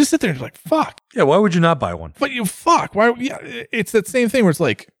 you just sit there and you're like, fuck. Yeah, why would you not buy one? But fuck. Why? Yeah, it's that same thing where it's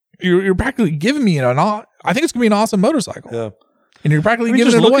like, you're practically giving me I think it's gonna be an awesome motorcycle. Yeah. And you're practically just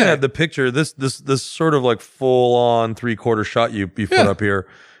giving it looking away. at the picture, this sort of like full on 3/4 shot you put up here.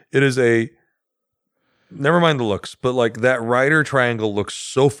 It is never mind the looks, but like that rider triangle looks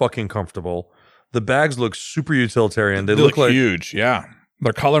so fucking comfortable. The bags look super utilitarian. They look like huge. Yeah.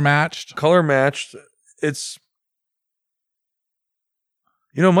 They're color matched. It's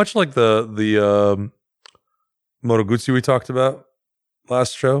much like the Moto Guzzi we talked about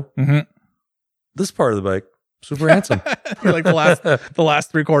last show. Mm-hmm. This part of the bike, super handsome. Like the last 3/4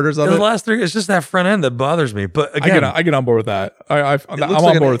 of it. The last 3, it's just that front end that bothers me. But again, I get on board with that. I'm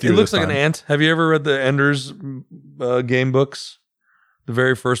on board with you. It looks like an ant. Have you ever read the Ender's game books? The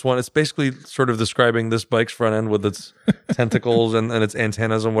very first one. It's basically sort of describing this bike's front end with its tentacles and its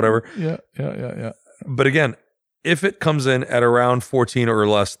antennas and whatever. Yeah. But again, if it comes in at around $14,000 or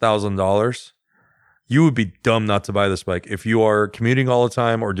less, you would be dumb not to buy this bike. If you are commuting all the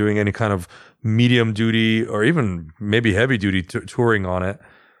time or doing any kind of medium duty or even maybe heavy duty touring on it,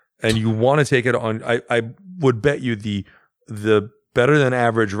 and you want to take it on, I would bet you the better than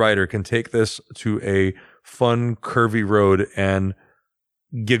average rider can take this to a fun, curvy road and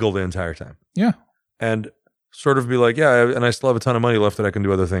giggle the entire time. Yeah. And sort of be like, yeah, and I still have a ton of money left that I can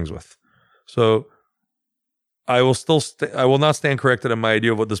do other things with. So I will still I will not stand corrected on my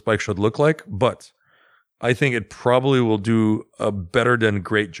idea of what this bike should look like, but I think it probably will do a better than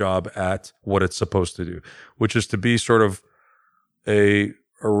great job at what it's supposed to do, which is to be sort of a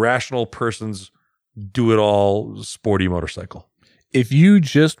rational person's do-it-all sporty motorcycle. If you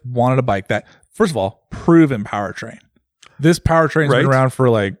just wanted a bike that, first of all, proven powertrain. This powertrain's been around for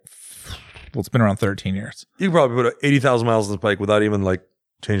it's been around 13 years. You can probably put 80,000 miles on this bike without even like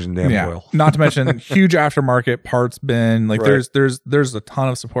changing the damn oil. Not to mention huge aftermarket parts bin. Like there's a ton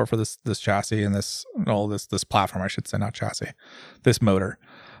of support for this chassis and this platform, I should say, not chassis, this motor.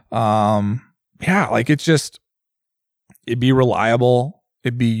 Like it'd be reliable.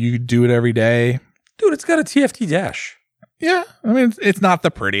 You do it every day. Dude, it's got a TFT dash. Yeah. I mean, it's not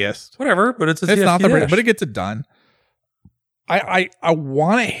the prettiest. Whatever, but it's TFT not the dash. prettiest, but it gets it done. I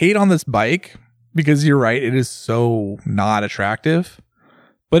want to hate on this bike because you're right. It is so not attractive.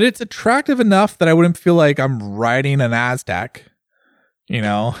 But it's attractive enough that I wouldn't feel like I'm riding an Aztec,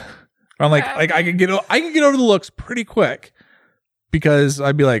 I'm like I can get over the looks pretty quick because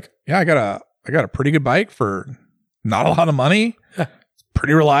I'd be like, yeah, I got a pretty good bike for not a lot of money. It's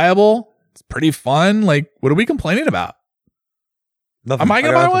pretty reliable. It's pretty fun. Like, what are we complaining about? Nothing. Am I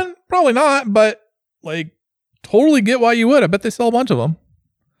gonna buy one? Probably not. But like, totally get why you would. I bet they sell a bunch of them.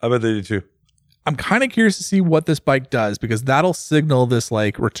 I bet they do too. I'm kind of curious to see what this bike does because that'll signal this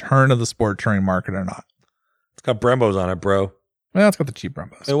like return of the sport touring market or not. It's got Brembos on it, bro. Well, it's got the cheap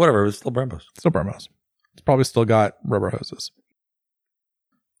Brembos. Hey, whatever. It's still Brembos. It's probably still got rubber hoses.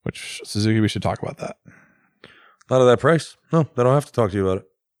 which Suzuki, we should talk about that. Not at that price. No, they don't have to talk to you about it.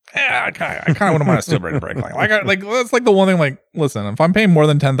 Yeah, I kind of wouldn't mind a steel braided brake line. Like that's like the one thing. Like, listen, if I'm paying more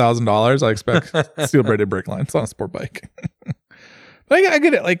than $10,000, I expect steel braided brake lines on a sport bike. But I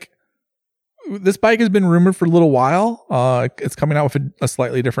get it. Like, this bike has been rumored for a little while. It's coming out with a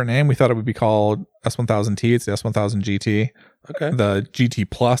slightly different name. We thought it would be called S1000T. It's the S1000 GT. Okay. The GT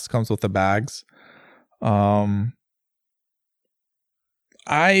Plus comes with the bags. I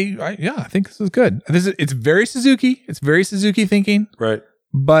think this is good. It's very Suzuki. It's very Suzuki thinking. Right.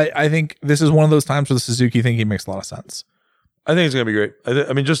 But I think this is one of those times where the Suzuki thinking makes a lot of sense. I think it's going to be great.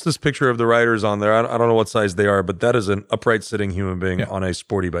 I mean, just this picture of the riders on there, I don't know what size they are, but that is an upright sitting human being on a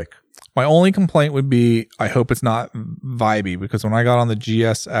sporty bike. My only complaint would be, I hope it's not vibey, because when I got on the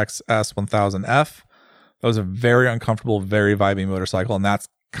GSX S1000F, that was a very uncomfortable, very vibey motorcycle, and that's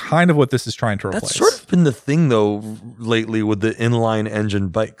kind of what this is trying to replace. That's sort of been the thing, though, lately with the inline engine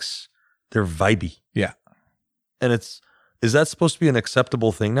bikes. They're vibey. Yeah. And is that supposed to be an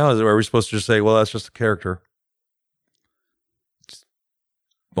acceptable thing now? Are we supposed to just say, well, that's just a character?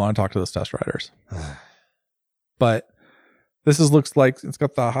 Want to talk to those test riders. But this looks like it's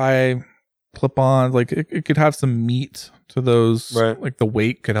got the high clip-on. Like, it could have some meat to those. Right. Like, the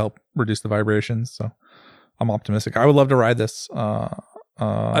weight could help reduce the vibrations. So I'm optimistic. I would love to ride this.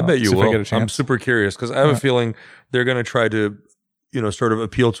 I bet you will. I'm super curious because I have a feeling they're going to try to, sort of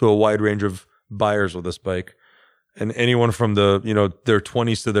appeal to a wide range of buyers with this bike. And anyone from the, their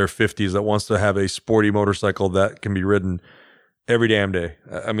 20s to their 50s that wants to have a sporty motorcycle that can be ridden every damn day.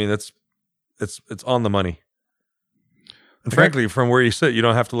 I mean, it's on the money. And frankly, from where you sit, you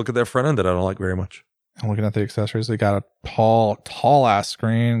don't have to look at that front end that I don't like very much. I'm looking at the accessories. They got a tall ass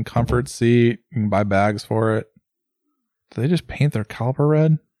screen, comfort seat. You can buy bags for it. Do they just paint their caliper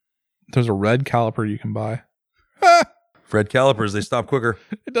red? There's a red caliper you can buy. Red calipers, they stop quicker.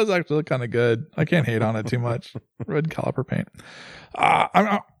 It does actually look kind of good. I can't hate on it too much. Red caliper paint.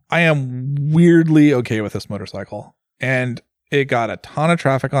 I am weirdly okay with this motorcycle. And it got a ton of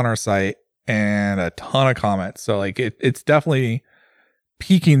traffic on our site and a ton of comments. So like it's definitely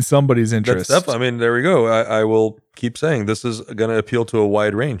piquing somebody's interest. I mean, there we go. I will keep saying this is going to appeal to a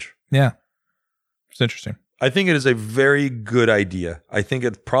wide range. Yeah. It's interesting. I think it is a very good idea. I think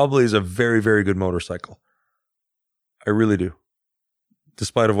it probably is a very, very good motorcycle. I really do.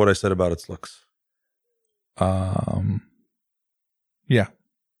 Despite of what I said about its looks. Yeah.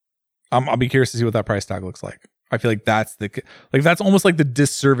 I'll be curious to see what that price tag looks like. I feel like that's almost like the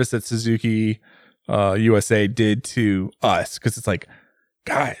disservice that Suzuki USA did to us. Cause it's like,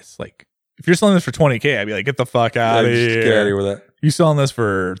 guys, like if you're selling this for $20,000, I'd be like, get the fuck out of here. Get out of here with that. You selling this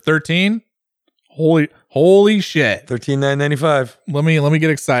for $13,000? Holy shit. $13,995. Let me get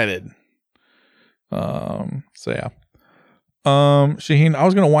excited. So yeah. Shaheen, I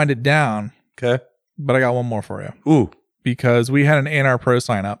was going to wind it down. Okay. But I got one more for you. Ooh. Because we had an A&R Pro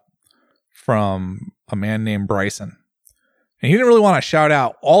sign up from a man named Bryson. And he didn't really want to shout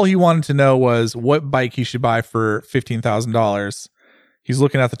out. All he wanted to know was what bike he should buy for $15,000. He's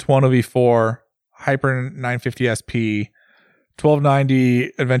looking at the Tuono V4, Hyper 950 SP,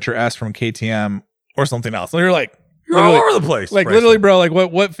 1290 Adventure S from KTM, or something else. So you're like, you're all over the place. Like, Bryson. Literally, bro, like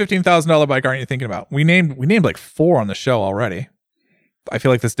what $15,000 bike aren't you thinking about? We named like 4 on the show already. I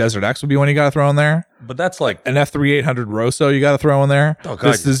feel like this Desert X would be one you got to throw in there. But that's like an F3800 Rosso you got to throw in there. Oh,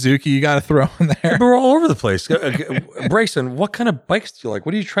 God. This Suzuki you got to throw in there. We're all over the place. Bryson, what kind of bikes do you like?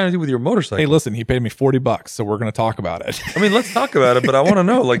 What are you trying to do with your motorcycle? Hey, listen, he paid me $40, so we're going to talk about it. I mean, let's talk about it, but I want to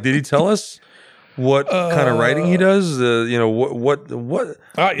know, like, did he tell us what kind of riding he does? What?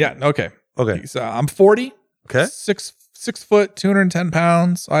 Yeah, okay. Okay. So I'm 40. Okay. 6 foot, 210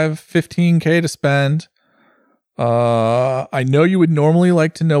 pounds. I have $15,000 to spend. I know you would normally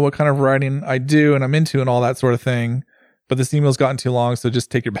like to know what kind of riding I do and I'm into and all that sort of thing, but this email's gotten too long, so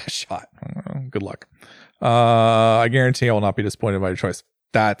just take your best shot. Good luck. I guarantee I will not be disappointed by your choice.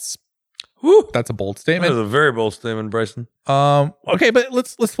 That's a bold statement. That is a very bold statement, Bryson. Okay, but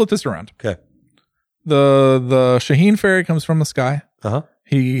let's flip this around. Okay. The Shaheen Ferry comes from the sky. Uh-huh.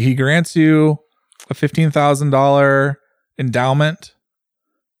 He grants you a $15,000 endowment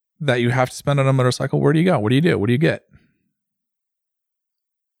that you have to spend on a motorcycle. Where do you go? What do you do? What do you get?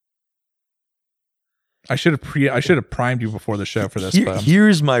 I should have primed you before the show for this.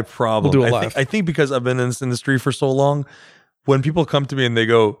 Here's my problem. We'll do a live. I think because I've been in this industry for so long, when people come to me and they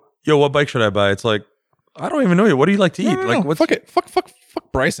go, "Yo, what bike should I buy?" It's like, I don't even know you. What do you like to eat? No. Fuck it. Fuck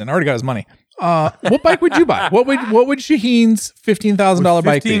Bryson. I already got his money. What bike would you buy? What would Shaheen's $15,000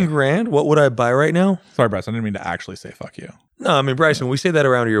 bike be? $15,000? What would I buy right now? Sorry, Bryson. I didn't mean to actually say fuck you. No, I mean, Bryson, we say that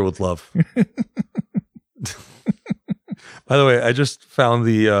around here with love. By the way, I just found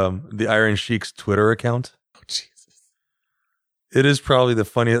the Iron Sheik's Twitter account. Oh, Jesus. It is probably the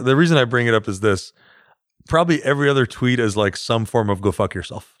funniest. The reason I bring it up is this. Probably every other tweet is like some form of go fuck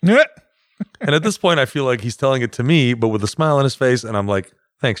yourself. Yeah. And at this point, I feel like he's telling it to me, but with a smile on his face. And I'm like,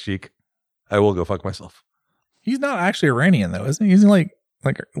 thanks, Sheik. I will go fuck myself. He's not actually Iranian, though, isn't he? He's like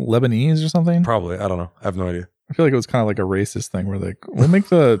Lebanese or something. Probably. I don't know. I have no idea. I feel like it was kind of like a racist thing where like, we'll make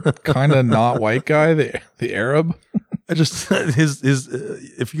the kind of not white guy the Arab. I just,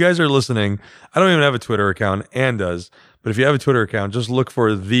 if you guys are listening, I don't even have a Twitter account. Ann does. But if you have a Twitter account, just look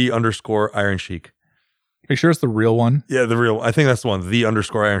for _Iron Sheik. Make sure it's the real one. Yeah, the real. I think that's the one.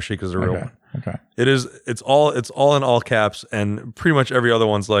 _Iron Sheik is the real one. Okay. It is. It's all in all caps, and pretty much every other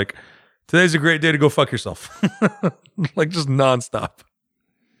one's like, today's a great day to go fuck yourself. Like just nonstop.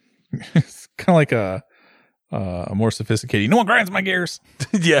 It's kind of like a more sophisticated. No one grinds my gears.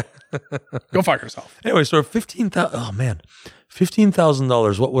 Yeah. Go fuck yourself. Anyway, so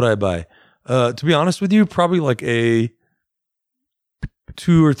 $15,000. What would I buy? To be honest with you, probably like a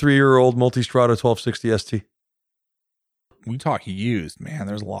 2 or 3 year old Multistrada 1260 ST. We talk used, man.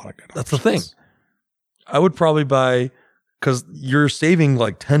 There's a lot of good options. That's the thing. I would probably buy, because you're saving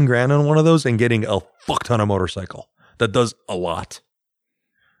like 10 grand on one of those and getting a fuck ton of motorcycle that does a lot.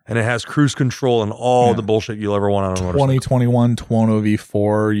 And it has cruise control and all the bullshit you'll ever want on a motorcycle. 2021 Tuono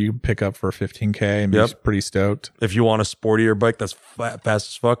V4 you pick up for $15,000 and be pretty stoked. If you want a sportier bike that's fast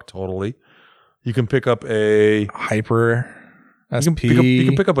as fuck, totally. You can pick up a Hyper SP. You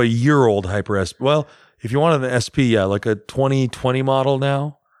can pick up a year-old Hyper SP. Well, if you wanted an SP, yeah, like a 2020 model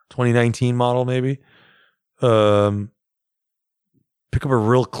now, 2019 model maybe. Pick up a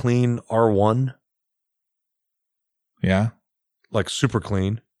real clean R1. Yeah. Like super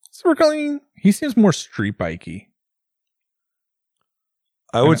clean. Super clean. He seems more street bikey.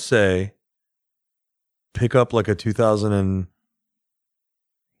 I would say pick up like a 2000 and...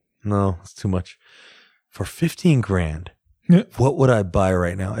 No, it's too much. For 15 grand. Yeah. What would I buy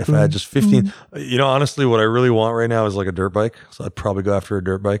right now if I had just 15? You know, honestly, what I really want right now is like a dirt bike. So I'd probably go after a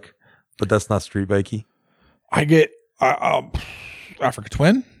dirt bike, but that's not street bikey. I get Africa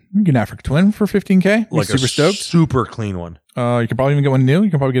Twin. You get an Africa Twin for $15,000. Like super stoked. Super clean one. You can probably even get one new. You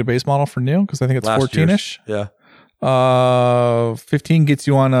can probably get a base model for new because I think it's 14-ish. Yeah. 15 gets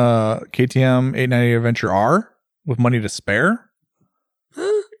you on a KTM 890 Adventure R with money to spare.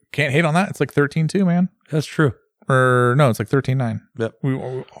 Can't hate on that. It's like 13.2, man. That's true. Or no, it's like 13.9. Yep.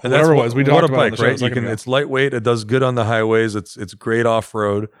 Whatever it was. We talked about it on the show. Right? It's lightweight. It does good on the highways. It's great off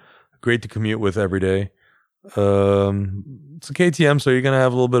road. Great to commute with every day. It's a KTM, so you're gonna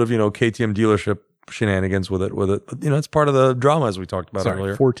have a little bit of KTM dealership shenanigans with it. But it's part of the drama as we talked about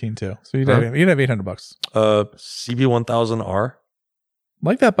earlier. 14.2. So you'd have $800. CB1000R.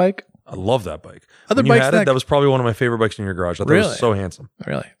 Like that bike. I love that bike. Other when bikes you had it, that was probably one of my favorite bikes in your garage. I thought it was so handsome.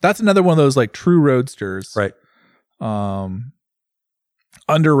 Really? That's another one of those like true roadsters. Right.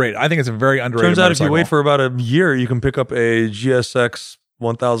 Underrated. I think it's a very underrated. Turns out if you wait for about a year, you can pick up a GSX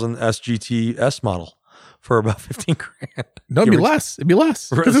 1000 SGT S model for about 15 grand. No, it'd be less. It'd be less.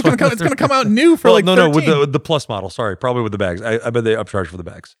 Because it's gonna come out new for like 13. with the plus model. Sorry, probably with the bags. I bet they upcharge for the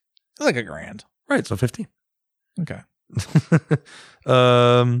bags. It's like $1,000. Right, so 15. Okay.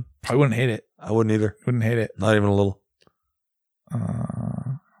 Probably wouldn't hate it. I wouldn't either. Wouldn't hate it. Not even a little.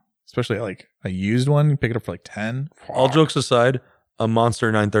 Especially like a used one, you pick it up for like 10. All jokes aside, a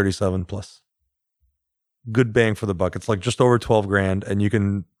Monster 937 Plus. Good bang for the buck. It's like just over 12 grand, and you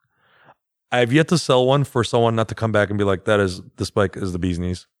can. I've yet to sell one for someone not to come back and be like, this bike is the bee's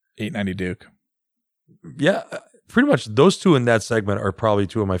knees. 890 Duke. Yeah, pretty much those two in that segment are probably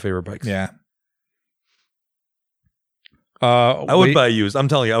two of my favorite bikes. Yeah. I would buy used. I'm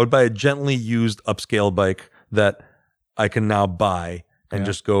telling you, I would buy a gently used upscale bike that I can now buy and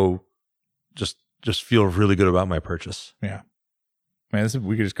just go, just feel really good about my purchase. Yeah. Man,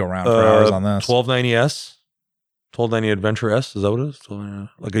 we could just go around for hours on this. 1290S, 1290 Adventure S. Is that what it is?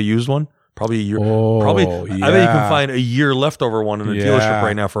 Like a used one? Probably a year. Probably. Yeah. I bet you can find a year leftover one in a dealership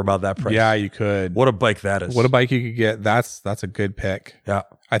right now for about that price. Yeah, you could. What a bike that is. What a bike you could get. That's a good pick. Yeah.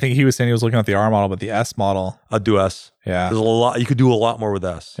 I think he was saying he was looking at the R model, but the S model. I'd do S. Yeah. There's a lot. You could do a lot more with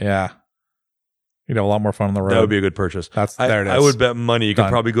S. Yeah. You'd have a lot more fun on the road. That would be a good purchase. There it is. I would bet money you could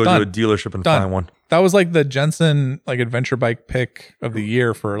probably go to a dealership and find one. That was like the Jensen like adventure bike pick of the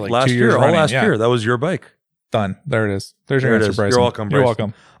year for like last 2 years running. Last year. That was your bike. Done. There it is. There's your answer, Bryson. You're welcome, Bryson. You're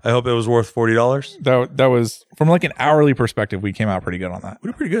welcome. I hope it was worth $40. That was from like an hourly perspective. We came out pretty good on that. We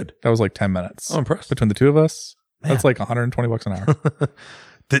did pretty good. That was like 10 minutes. I'm impressed. Between the two of us, that's like $120 an hour.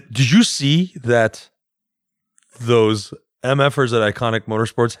 Did you see that those MFers at Iconic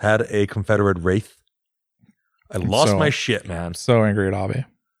Motorsports had a Confederate Wraith? I lost so- my shit, man. I'm so angry at Abe.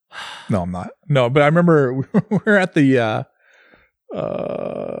 No, I'm not. No, but I remember we were at the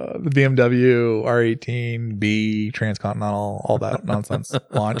BMW R18B Transcontinental, all that nonsense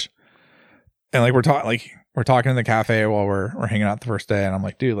launch, and like we're talking in the cafe while we're hanging out the first day, and I'm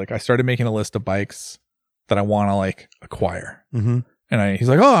like, dude, like I started making a list of bikes that I want to like acquire, and he's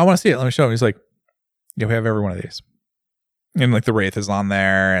like, oh, I want to see it. Let me show him. He's like, yeah, we have every one of these, and like the Wraith is on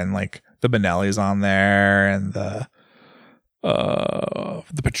there, and like the Benelli's on there, and the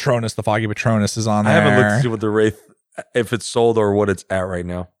Patronus, the Foggy Patronus is on there. I haven't looked to see what the Wraith, if it's sold or what it's at right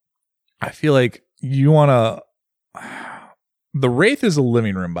now. I feel like you want to. The Wraith is a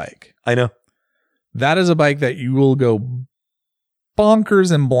living room bike. I know. That is a bike that you will go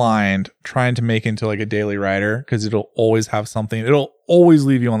bonkers and blind trying to make into like a daily rider because it'll always have something. It'll always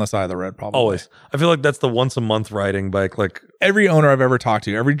leave you on the side of the road, probably. Always. I feel like that's the once a month riding bike. Like every owner I've ever talked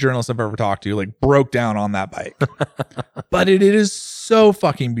to, every journalist I've ever talked to, like broke down on that bike. But it is so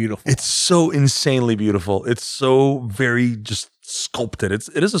fucking beautiful. it's so insanely beautiful. It's so very just sculpted.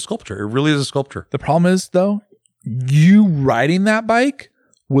 It is a sculpture. It really is a sculpture. The problem is though, you riding that bike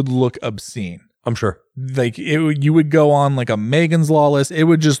would look obscene. I'm sure. Like you would go on like a Megan's Law list. It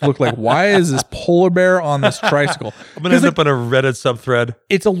would just look like, why is this polar bear on this tricycle? I'm gonna end up on a Reddit subthread.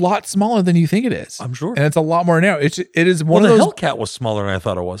 It's a lot smaller than you think it is. I'm sure. And it's a lot more narrow. It is one Well, of the those. Hellcat was smaller than I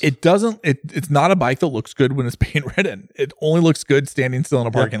thought it was. It's not a bike that looks good when it's being ridden. It only looks good standing still in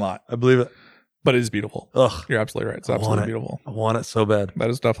a parking lot. I believe it. But it is beautiful. Ugh. You're absolutely right. It's I absolutely want it. beautiful. I want it so bad.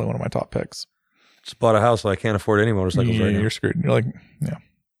 That is definitely one of my top picks. Just bought a house, so I can't afford any motorcycles right now. You're screwed. You're like, yeah,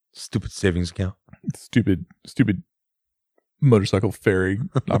 Stupid savings account. stupid motorcycle fairy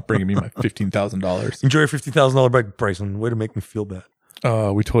not bringing me my $15,000. Enjoy your $50,000 bike, Bryson. Way to make me feel bad.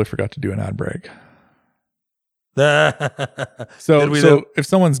 We totally forgot to do an ad break. Did So we though? if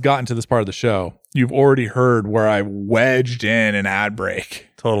someone's gotten to this part of the show, you've already heard where I wedged in an ad break.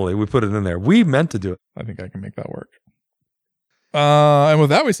 Totally. We put it in there. We meant to do it. I think I can make that work. And with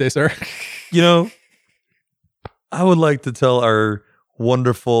that, we say, sir. You know, I would like to tell our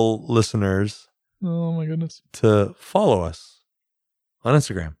wonderful listeners Oh my goodness. to follow us on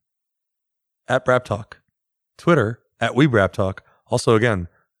Instagram at Brap Talk, Twitter at We Brap Talk. Also, again,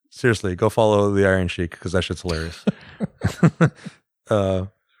 seriously, go follow the Iron Sheik because that shit's hilarious.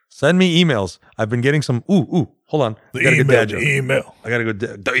 Send me emails. I've been getting some. Hold on. I gotta get dad joke. email. I gotta go.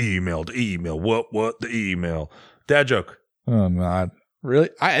 The email. What? The email. Dad joke. Oh God. Really?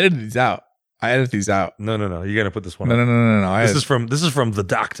 I edited these out. No. You gotta put this one. No. This is from the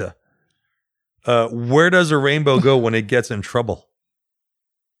doctor. Where does a rainbow go when it gets in trouble?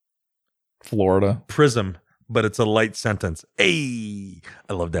 Florida. Prism, but it's a light sentence. Hey,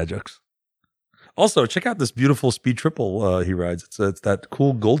 I love dad jokes. Also, check out this beautiful Speed Triple he rides. It's that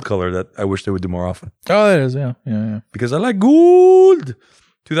cool gold color that I wish they would do more often. Oh, it is. Yeah. Because I like gold.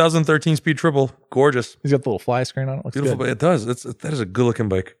 2013 Speed Triple, gorgeous, He's got the little fly screen on it. Looks beautiful. good. But it does. That is a good looking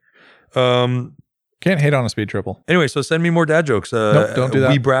bike. Can't hate on a speed triple. Anyway, so send me more dad jokes. Nope, don't do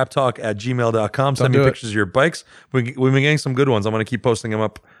that. WeBrapTalk@gmail.com. Send me do it. pictures of your bikes. We've been getting some good ones. I'm going to keep posting them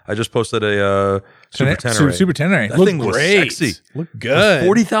up. I just posted a Super Tenere. Super Tenere. That Look thing was great. sexy. Look good.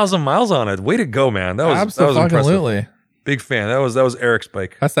 40,000 miles on it. Way to go, man. That was impressive. Absolutely. Big fan. That was Eric's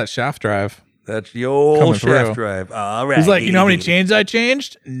bike. That's that shaft drive. That's the old Coming shaft through. drive. All right. He's like, you know how many chains I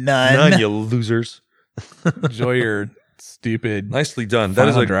changed? None, you losers. Enjoy your stupid. Nicely done.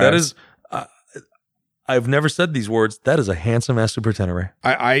 Final That drives. is. I've never said these words. That is a handsome ass Super Tenere.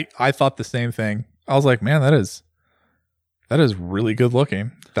 I thought the same thing. I was like, man, that is really good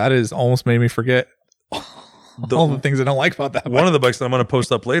looking. That is almost made me forget all the things I don't like about that. One of the bikes that I'm going to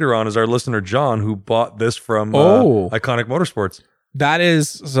post up later on is our listener John, who bought this from Iconic Motorsports.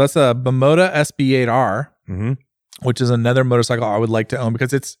 That's a Bimota SB8R, Mm-hmm. which is another motorcycle I would like to own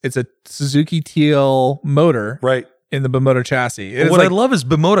because it's a Suzuki TL motor Right. in the Bimota chassis. It is What like, I love is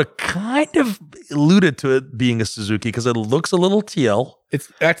Bimota kind of alluded to it being a Suzuki because it looks a little TL.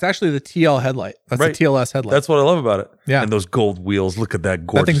 that's actually the TL headlight. That's Right. the TLS headlight. That's what I love about it. Yeah. And those gold wheels. Look at that that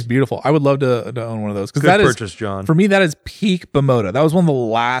gorgeous. thing's beautiful. I would love to own one of those because Good that is purchase, John. for me. That is peak Bimota. That was one of the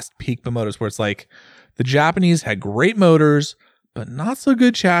last peak Bimotas where it's like the Japanese had great motors, but not so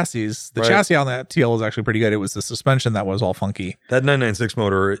good chassis. The Right. chassis on that TL was actually pretty good. It was the suspension that was all funky. That 996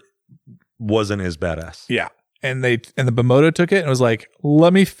 motor wasn't as badass. Yeah. And the Bimota took it and was like,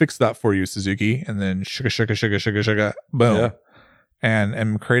 let me fix that for you, Suzuki. And then sugar, boom. Yeah.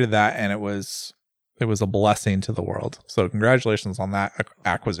 And created that. And it was a blessing to the world. So congratulations on that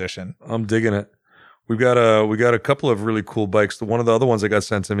acquisition. I'm digging it. We got a couple of really cool bikes. One of the other ones that got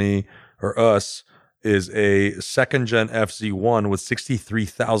sent to me or us is a second gen FZ1 with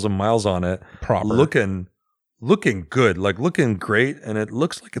 63,000 miles on it. Proper. Looking looking good, like looking great, and it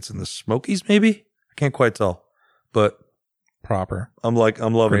looks like it's in the Smokies. Maybe I can't quite tell, but Proper. I'm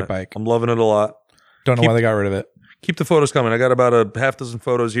loving Great it. bike. I'm loving it a lot. Don't know why they got rid of it. Keep the photos coming. I got about a half dozen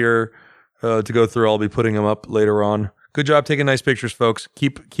photos here to go through. I'll be putting them up later on. Good job taking nice pictures, folks.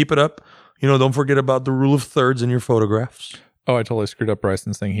 Keep it up. Don't forget about the rule of thirds in your photographs. Oh, I totally screwed up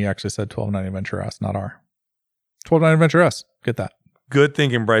Bryson's thing. He actually said 1290 Adventure S, not R. 1290 Adventure S. Get that. Good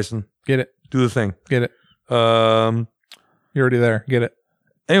thinking, Bryson. Get it. Do the thing. Get it. Anyways, You're already there. Get it.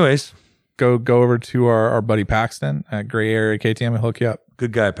 Go over to our buddy Paxton at Gray Area KTM and hook you up.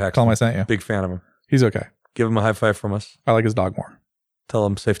 good guy, Paxton. Tell him I sent you. Big fan of him. He's okay. Give him a high five from us. I like his dog more. Tell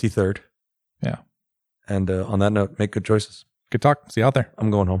him safety third. Yeah. And on that note, make good choices. Good talk. See you out there. I'm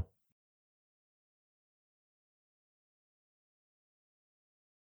going home.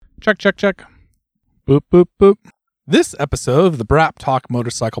 Check. Boop, boop, boop. This episode of the Brap Talk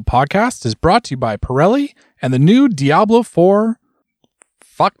Motorcycle Podcast is brought to you by Pirelli and the new Diablo 4.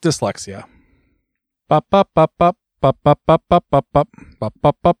 Fuck dyslexia. I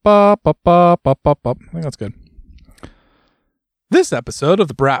think that's good. This episode of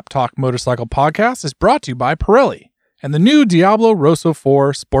the Brap Talk Motorcycle Podcast is brought to you by Pirelli and the new Diablo Rosso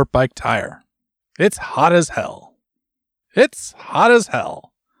 4 sport bike tire. It's hot as hell. It's hot as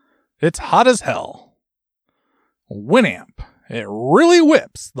hell. It's hot as hell. Winamp. It really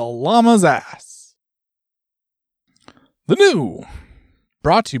whips the llama's ass. The new.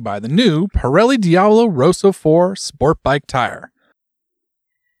 Brought to you by the new Pirelli Diablo Rosso 4 sport bike tire.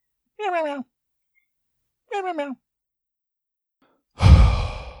 Meow, meow, meow. Meow, meow, meow.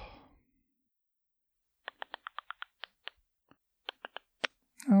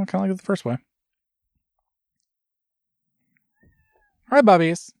 Oh, kind of like the first way. All right,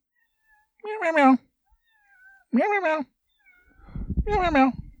 bubbies. Meow, meow, meow. Meow, meow, meow. Meow, meow,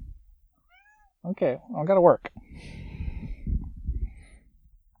 meow. Okay, I gotta work.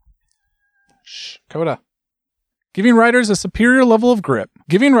 Shh, Coda. Giving riders a superior level of grip.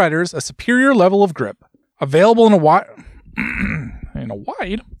 Giving riders a superior level of grip. Available in a wide...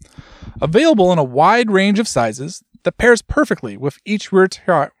 Available in a wide range of sizes that pairs perfectly with each rear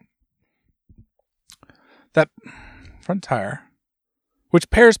tire. That front tire. Which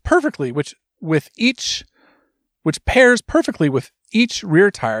pairs perfectly with each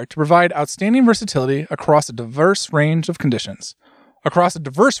rear tire to provide outstanding versatility across a diverse range of conditions. To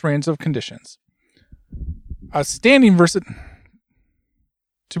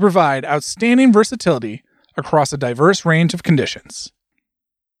provide outstanding versatility across a diverse range of conditions.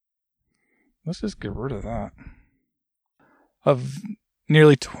 Let's just get rid of that.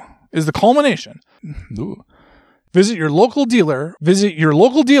 Is the culmination. Ooh. Visit your local dealer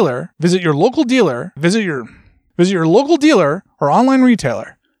or online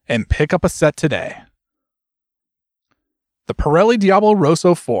retailer and pick up a set today. The Pirelli Diablo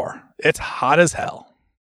Rosso 4. It's hot as hell.